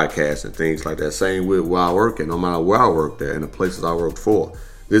or a podcast and things like that. Same with where I work at, no matter where I worked at and the places I worked for.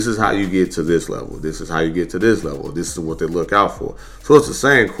 This is how you get to this level. This is how you get to this level. This is what they look out for. So it's the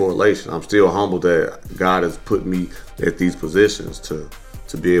same correlation. I'm still humbled that God has put me at these positions to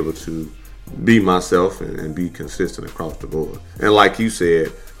be able to be myself and be consistent across the board. And like you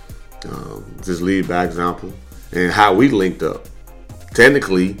said, just lead by example. And how we linked up.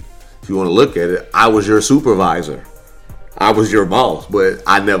 Technically, if you want to look at it, I was your supervisor. I was your boss, but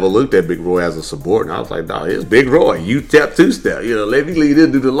I never looked at Big Roy as a subordinate. I was like, dog, it's Big Roy. You step, 2-step. You know, let me lead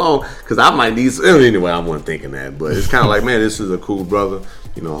this dude alone, because I might need some. Anyway, I wasn't thinking that. But it's kind of like, man, this is a cool brother.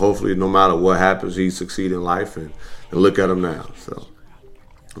 You know, hopefully no matter what happens, he succeed in life, and look at him now. So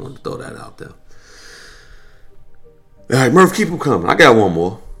I want to throw that out there. All right, Murph, keep them coming. I got one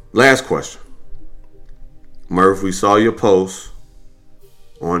more. Last question. Murph, we saw your post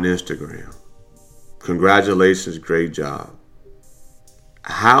on Instagram. Congratulations, great job.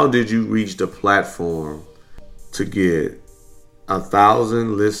 How did you reach the platform to get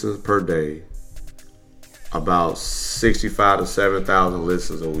 1,000 listens per day, about 65 to 7,000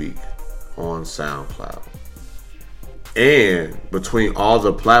 listens a week on SoundCloud? And between all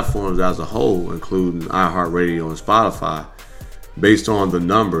the platforms as a whole, including iHeartRadio and Spotify, based on the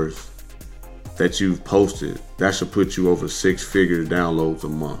numbers that you've posted, that should put you over 6-figure downloads a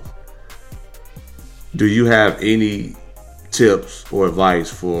month. Do you have any tips or advice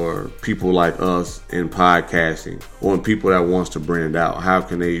for people like us in podcasting, or in people that wants to brand out? How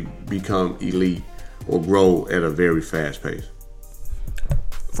can they become elite or grow at a very fast pace?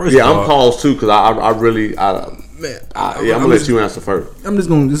 First of all, I'm paused too, because I'm gonna let you answer first. I'm just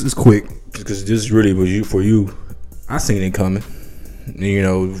going. This is quick because this is really was for you. I seen it coming. You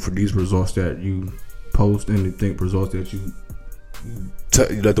know, for these results that you post and the think results that you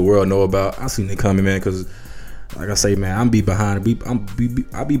let the world know about, I seen it coming, man. Because like I say, man, I be behind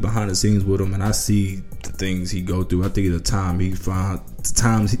the scenes with him, and I see the things he go through. I think the time he finds to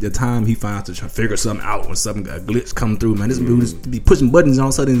try to figure something out when something got glitch come through, man. This dude just be pushing buttons and all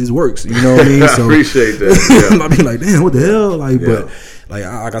of a sudden this works. You know what I mean? So, I appreciate that. Yeah. I be like, damn, what the hell? Like, but like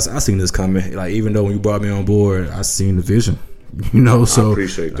I seen this coming. Like, even though when you brought me on board, I seen the vision. You know, so I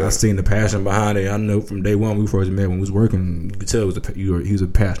appreciate that. I seen the passion behind it. I know from day one we first met, when we was working, you could tell he was a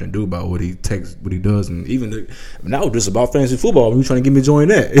passionate dude about what he does, and even now just about fantasy football. He was trying to get me to join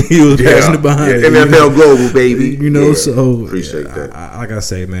that. He was passionate behind it. NFL Global, baby. You know, so appreciate that. Like I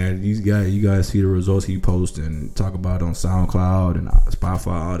say, man, you guys see the results he posts and talk about it on SoundCloud and Spotify.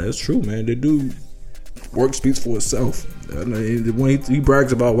 All that's true, man. The dude work speaks for itself. When he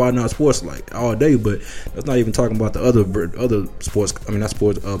brags about Why Not Sports like all day, but that's not even talking about the other sports. I mean, not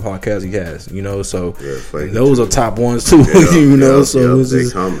sports podcasts he has. You know, so those are top ones too. You know, so it's just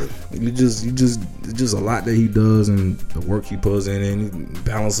a lot that he does and the work he puts in, and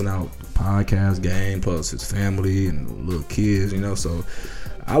balancing out podcast game plus his family and little kids. You know, so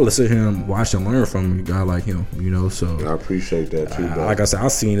I will sit here and watch and learn from a guy like him, you know. So I appreciate that too, bro. Like I said,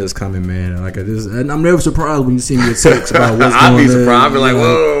 I've seen this coming, man. And I'm never surprised when you see me a text about what's going on. I'd be surprised. I'd be like,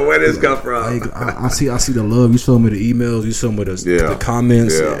 whoa, where this come from? Like, I see the love. You show me the emails. You show me the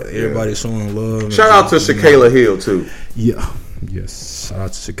comments. Everybody showing love. Shout out to Shakayla Hill too. Yeah, yes. Shout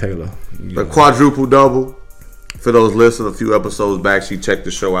out to Shakayla. The quadruple double. For those listening, a few episodes back, she checked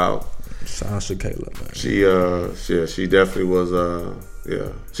the show out. Shout out to Shakayla, man. She definitely was.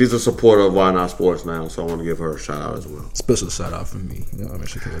 She's a supporter of Why Not Sports now, so I want to give her a shout out as well. Special shout out from me, you know, I mean,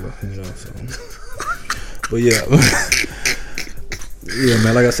 Shakayla, you know. So, but yeah,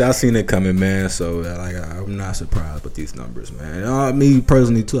 man. Like I said, I seen it coming, man. So I'm not surprised with these numbers, man. Me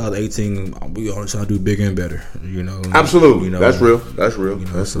personally, 2018, we always try to do bigger and better, you know. Absolutely, you know, that's real. That's real. You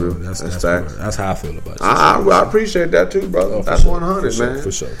know, that's real. That's how I feel about it. I appreciate that too, brother. Oh, that's sure, 100, man.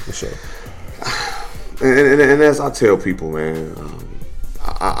 For sure. And as I tell people, man.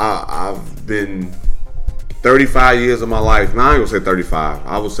 I've been 35 years of my life. Now I ain't gonna say 35.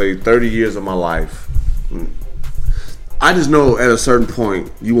 I would say 30 years of my life. I just know at a certain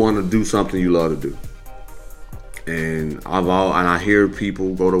point you want to do something you love to do. And I hear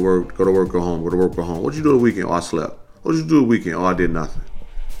people go to work, go home, go to work, go home. What'd you do the weekend? Oh, I slept. What'd you do the weekend? Oh, I did nothing.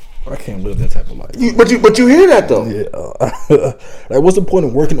 I can't live that type of life. But you hear that though. Yeah. Like, what's the point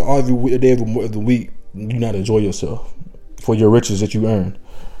of working every day of the week? You not enjoy yourself for your riches that you earn.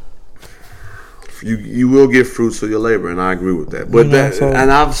 You will get fruits of your labor, and I agree with that. But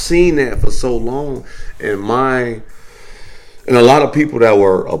and I've seen that for so long, and a lot of people that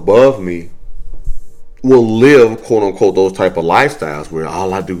were above me will live, quote unquote, those type of lifestyles where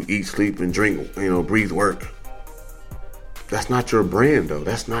all I do eat, sleep, and drink, breathe, work. That's not your brand, though.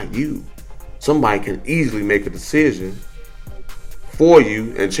 That's not you. Somebody can easily make a decision for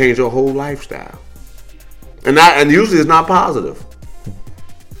you and change your whole lifestyle, and usually it's not positive.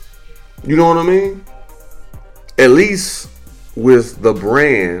 You know what I mean? At least with the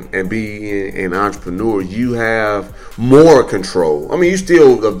brand and being an entrepreneur, you have more control. I mean, you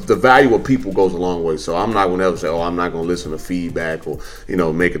still, the value of people goes a long way. So I'm not going to ever say, I'm not going to listen to feedback or,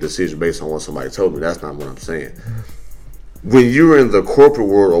 make a decision based on what somebody told me. That's not what I'm saying. When you're in the corporate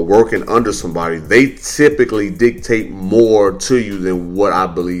world or working under somebody, they typically dictate more to you than what I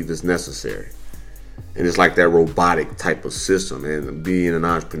believe is necessary. And it's like that robotic type of system. And being an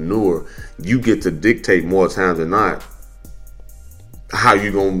entrepreneur, you get to dictate more times than not how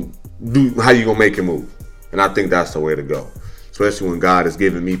you gonna make it move. And I think that's the way to go. Especially when God has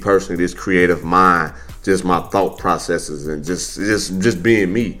given me personally this creative mind, just my thought processes and just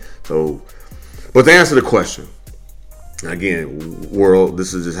being me. So, but to answer the question, again, world,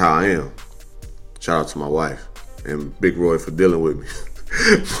 this is just how I am. Shout out to my wife and Big Roy for dealing with me.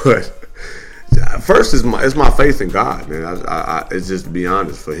 But first is my faith in God, man. It's just, to be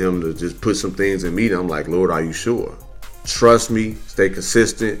honest, for him to just put some things in me that I'm like, Lord, are you sure? Trust me, stay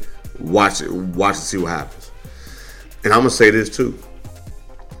consistent, watch it and see what happens. And I'm gonna say this too.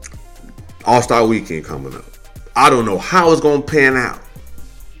 All-Star Weekend coming up. I don't know how it's gonna pan out,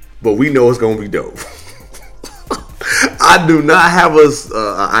 but we know it's gonna be dope. I do not have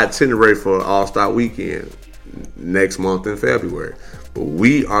an itinerary for All-Star Weekend next month in February. But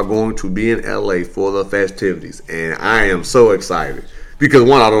we are going to be in LA for the festivities, and I am so excited because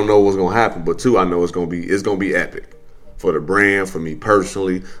one, I don't know what's going to happen, but two, I know it's going to be epic for the brand, for me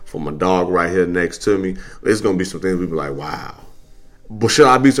personally, for my dog right here next to me. It's going to be some things we be like, wow. But should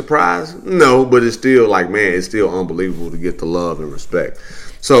I be surprised? No, but it's still like, man, it's still unbelievable to get the love and respect.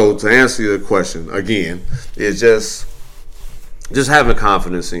 So to answer your question again, it's just having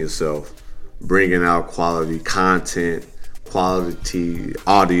confidence in yourself, bringing out quality content, quality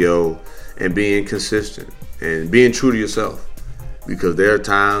audio, and being consistent and being true to yourself. Because there are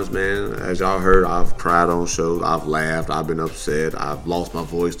times, man, as y'all heard, I've cried on shows, I've laughed, I've been upset, I've lost my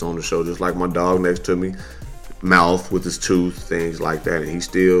voice on the show, just like my dog next to me, mouth with his tooth, things like that, and he's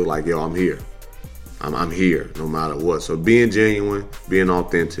still like, yo, I'm here. I'm here no matter what. So being genuine, being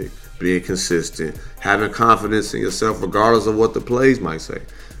authentic, being consistent, having confidence in yourself regardless of what the plays might say.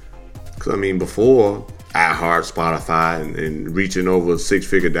 Because, I mean, before iHeart, Spotify, and reaching over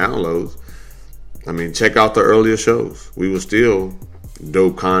 6-figure downloads, I mean, check out the earlier shows. We were still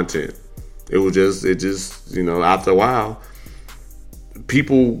dope content. It just, after a while,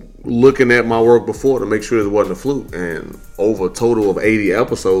 people looking at my work before to make sure it wasn't a fluke. And over a total of 80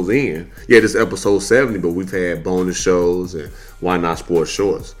 episodes in, this is episode 70, but we've had bonus shows and Why Not Sports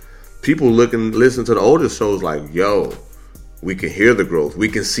Shorts. People listen to the older shows like, yo, we can hear the growth. We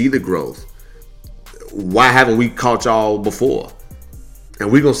can see the growth. Why haven't we caught y'all before?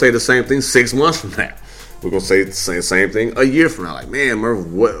 And we're going to say the same thing 6 months from now. We're going to say the same thing a year from now. Like, man, Murph,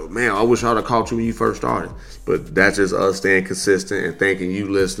 I wish I'd have caught you when you first started. But that's just us staying consistent and thanking you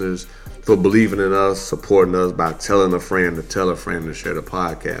listeners for believing in us, supporting us by telling a friend to tell a friend to share the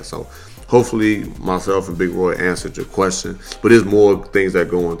podcast. So hopefully myself and Big Roy answered your question. But there's more things that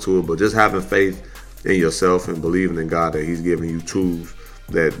go into it. But just having faith in yourself and believing in God that He's giving you tools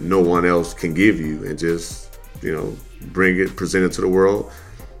that no one else can give you, and just, present it to the world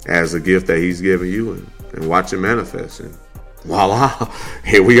as a gift that He's giving you, and watch it manifest. And voila,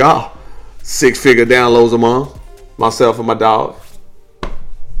 here we are. 6-figure downloads a month, myself and my dog.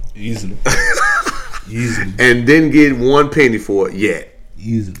 Easily. Easily. And didn't get 1 penny for it yet.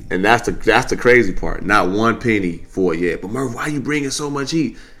 Easily. And that's the crazy part. Not 1 penny for it yet. But Murph, why you bringing so much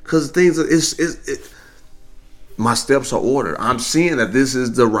heat? Because things my steps are ordered. I'm seeing that this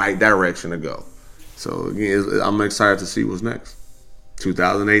is the right direction to go. So again, I'm excited to see what's next.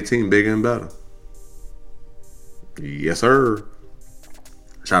 2018, bigger and better. Yes, sir.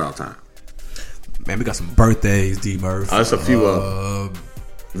 Shout out time. Man, we got some birthdays, D Murph. That's a few of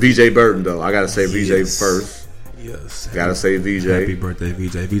VJ Burton, though. I got to say VJ first. Yes. Got to say VJ. Happy birthday,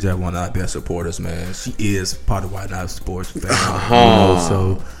 VJ. VJ, one of our best supporters, man. She is part of Why Not Sports family.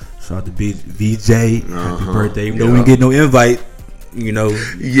 So shout out to VJ. Happy birthday. Even though we didn't get no invite,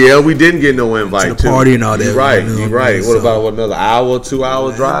 Yeah, we didn't get no invite to the party and all that. You're right. You're right. What about another hour, 2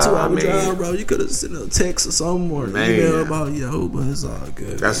 hour drive? 2 hour drive, bro. You could have sent a text or something or email about but it's all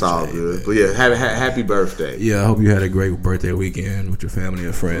good. That's all good. But yeah, happy birthday. Yeah, I hope you had a great birthday weekend with your family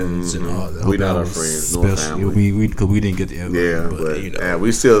and friends and all that. We not our friends, no family. Because we didn't get the invite. Yeah, but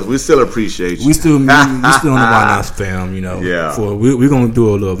we still appreciate you. We still on the Why Not fam, Yeah. We're gonna do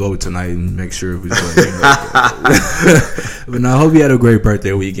a little vote tonight and make sure we. But no, I hope you had a great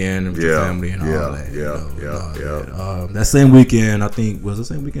birthday weekend with your family and all that. That same weekend, I think was the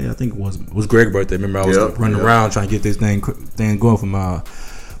same weekend. I think it was Greg's birthday. Remember, I was running around trying to get this thing going for my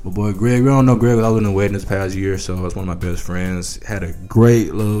boy Greg. We don't know Greg. I was in a wedding this past year, so it's one of my best friends. Had a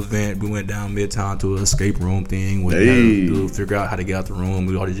great little event. We went down Midtown to an escape room thing. We had to figure out how to get out the room.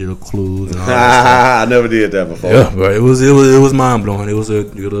 We all did little clues and all that I never did that before. Yeah, but it was mind blowing. It was a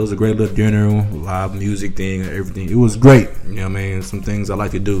great little dinner, live music thing, and everything. It was great. You know what I mean? Some things I like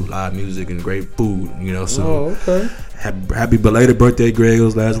to do, live music and great food. So okay. Happy belated birthday, Greg. It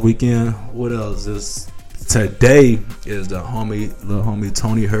was last weekend. What else? Today is the little homie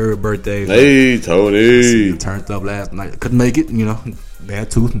Tony Hurd birthday. Hey, Tony. Turned up last night. Couldn't make it,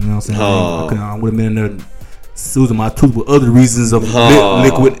 bad tooth, you know what I'm saying? I would have been in there soothing my tooth with other reasons of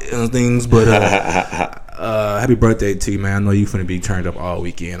liquid and things, but happy birthday to you, man. I know you finna be turned up all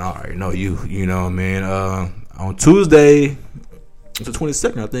weekend. I already know you know what I mean? On Tuesday, it's the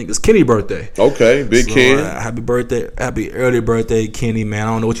 22nd, I think. It's Kenny's birthday. Okay, Big Ken. Happy birthday. Happy early birthday, Kenny, man.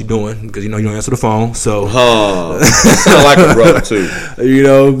 I don't know what you're doing because, you don't answer the phone. So, sound like a brother, too.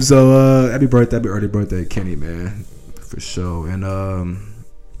 Happy birthday. Happy early birthday, Kenny, man. For sure. And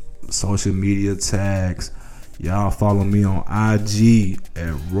social media tags. Y'all follow me on IG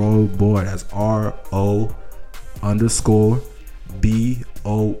at RoBoy. That's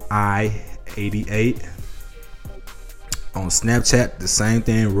RO_BOI88. On Snapchat, the same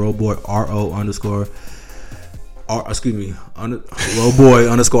thing, RoBoy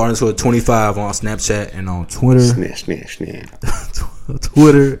RoBoy_25 on Snapchat, and on Twitter.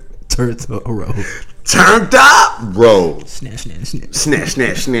 Twitter, Turned up, bro. Snatch. You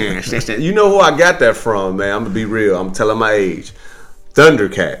know who I got that from, man? I'm gonna be real. I'm telling my age.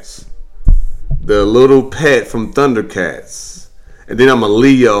 Thundercats, the little pet from Thundercats. And then I'm a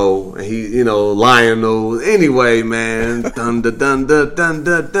Leo, and he, Lionel. Anyway, man, thunder.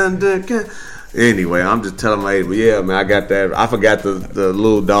 Anyway, I'm just telling my age, but yeah, man, I got that. I forgot the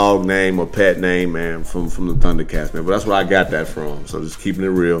little dog name or pet name, man, from the Thundercats, man. But that's where I got that from. So just keeping it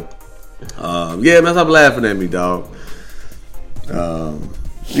real. Man, stop laughing at me, dog.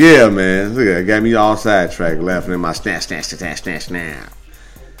 Yeah, man, look at that, got me all sidetracked, laughing at my snap.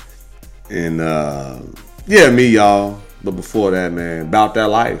 And me, y'all. But before that, man, about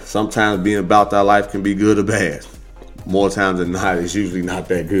that life. Sometimes being about that life can be good or bad. More times than not, it's usually not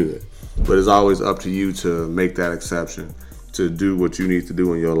that good. But it's always up to you to make that exception, to do what you need to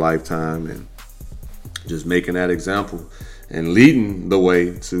do in your lifetime, and just making that example and leading the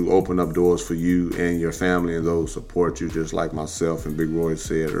way to open up doors for you and your family and those who support you, just like myself and Big Roy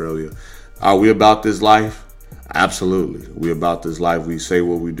said earlier. Are we about this life? Absolutely. We about this life. We say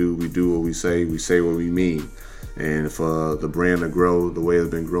what we do what we say what we mean. And for the brand to grow the way it's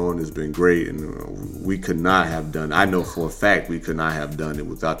been growing has been great. And we could not have done it. I know for a fact we could not have done it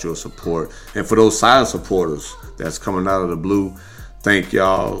without your support. And for those silent supporters that's coming out of the blue, thank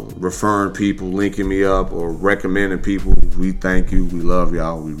y'all. Referring people, linking me up, or recommending people. We thank you. We love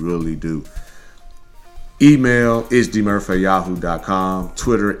y'all. We really do. Email itsdmurph@yahoo.com.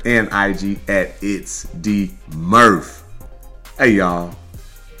 Twitter and IG @itsdmurph. Hey, y'all.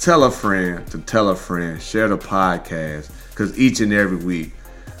 Tell a friend to tell a friend. Share the podcast. Because each and every week,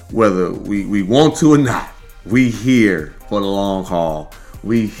 whether we want to or not, we here for the long haul.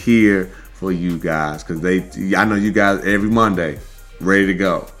 We here for you guys. Because I know you guys every Monday ready to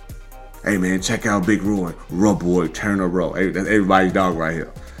go. Hey, man, check out Big Roy. Roy boy, Turner Row. Hey, that's everybody's dog right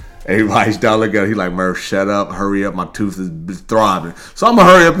here. Everybody's dog. Look at it. He like, Murph, shut up. Hurry up. My tooth is throbbing. So I'm going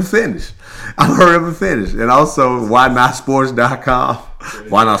to hurry up and finish. And also, whynotsports.com.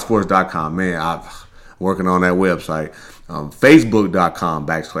 Whynotsports.com. Man, I'm working on that website.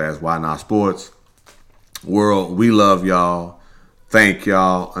 Facebook.com/whynotsports. World, we love y'all. Thank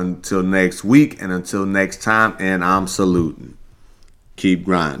y'all. Until next week and until next time. And I'm saluting. Keep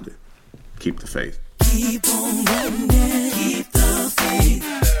grinding. Keep the faith. Keep on running. Keep